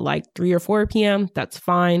 a.m. to like 3 or 4 p.m., that's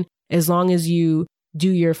fine. As long as you do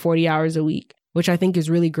your 40 hours a week. which I think is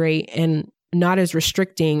really great and not as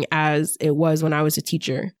restricting as it was when I was a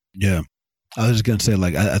teacher. Yeah. I was just going to say,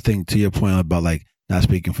 like, I think to your point about like not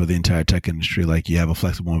speaking for the entire tech industry, like you have a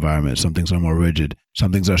flexible environment. Some things are more rigid.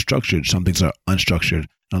 Some things are structured. Some things are unstructured.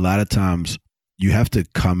 And a lot of times you have to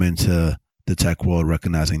come into the tech world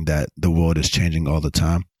recognizing that the world is changing all the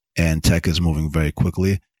time and tech is moving very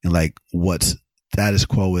quickly. And like what's status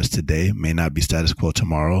quo is today may not be status quo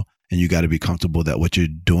tomorrow. And you got to be comfortable that what you're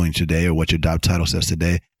doing today or what your job title says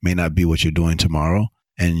today may not be what you're doing tomorrow.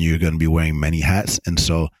 And you're going to be wearing many hats. And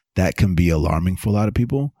so that can be alarming for a lot of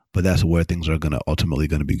people, but that's where things are going to ultimately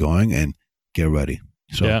going to be going, and get ready.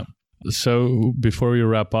 So, yeah. So before we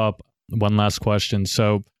wrap up, one last question.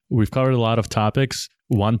 So we've covered a lot of topics.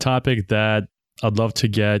 One topic that I'd love to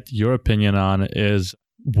get your opinion on is,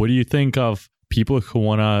 what do you think of people who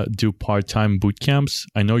want to do part-time boot camps?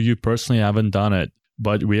 I know you personally haven't done it,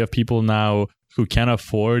 but we have people now who can't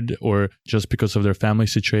afford, or just because of their family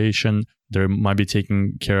situation, they might be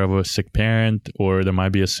taking care of a sick parent, or there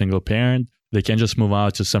might be a single parent. They can just move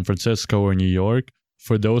out to San Francisco or New York.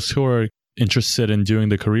 For those who are interested in doing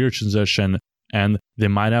the career transition and they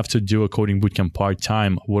might have to do a coding bootcamp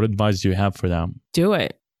part-time, what advice do you have for them? Do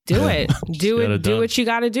it. Do it. Do what you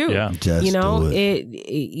got to do. Yeah. Just you know,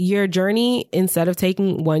 your journey, instead of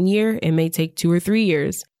taking 1 year, it may take 2 or 3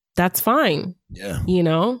 years. That's fine. Yeah. You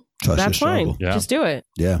know, Trust that's fine. Yeah. Just do it.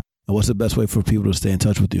 Yeah. And what's the best way for people to stay in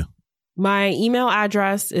touch with you? My email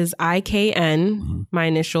address is IKN, my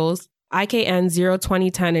initials,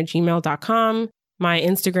 IKN02010@gmail.com. My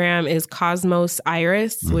Instagram is Cosmos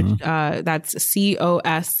Iris, which that's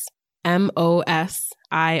COSMOSIRIS.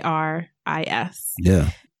 Yeah.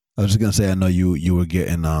 I was just going to say, I know you were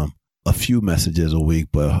getting a few messages a week,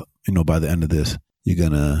 but you know, by the end of this, you're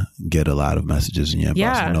going to get a lot of messages in your inbox.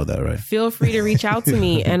 Yeah. You know that, right? Feel free to reach out to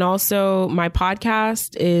me. And also my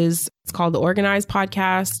podcast it's called The Organize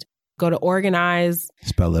Podcast. Go to Organize,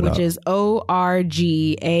 Spell it out. which is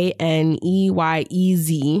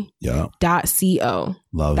ORGANEYEZ Yeah. .co.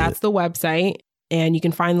 Love That's it. the website. And you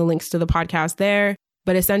can find the links to the podcast there.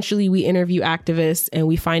 But essentially, we interview activists and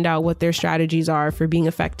we find out what their strategies are for being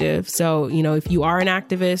effective. So, you know, if you are an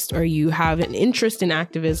activist or you have an interest in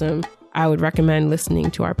activism, I would recommend listening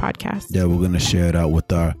to our podcast. Yeah, we're going to share it out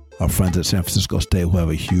with our friends at San Francisco State who have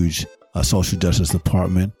a huge social justice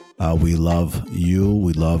department. We love you.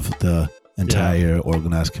 We love the entire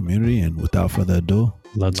organized community. And without further ado,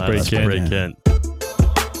 Let's break in.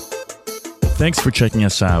 Thanks for checking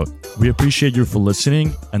us out. We appreciate you for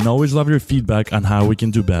listening and always love your feedback on how we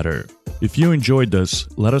can do better. If you enjoyed this,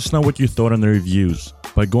 let us know what you thought in the reviews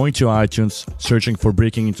by going to iTunes, searching for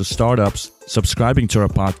Breaking Into Startups, subscribing to our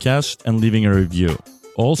podcast, and leaving a review.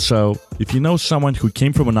 Also, if you know someone who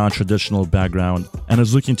came from a non-traditional background and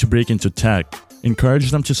is looking to break into tech,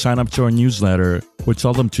 encourage them to sign up to our newsletter or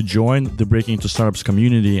tell them to join the Breaking Into Startups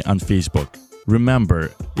community on Facebook.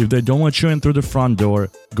 Remember, if they don't let you in through the front door,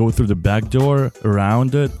 go through the back door,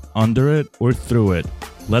 around it, under it, or through it.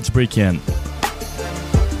 Let's break in.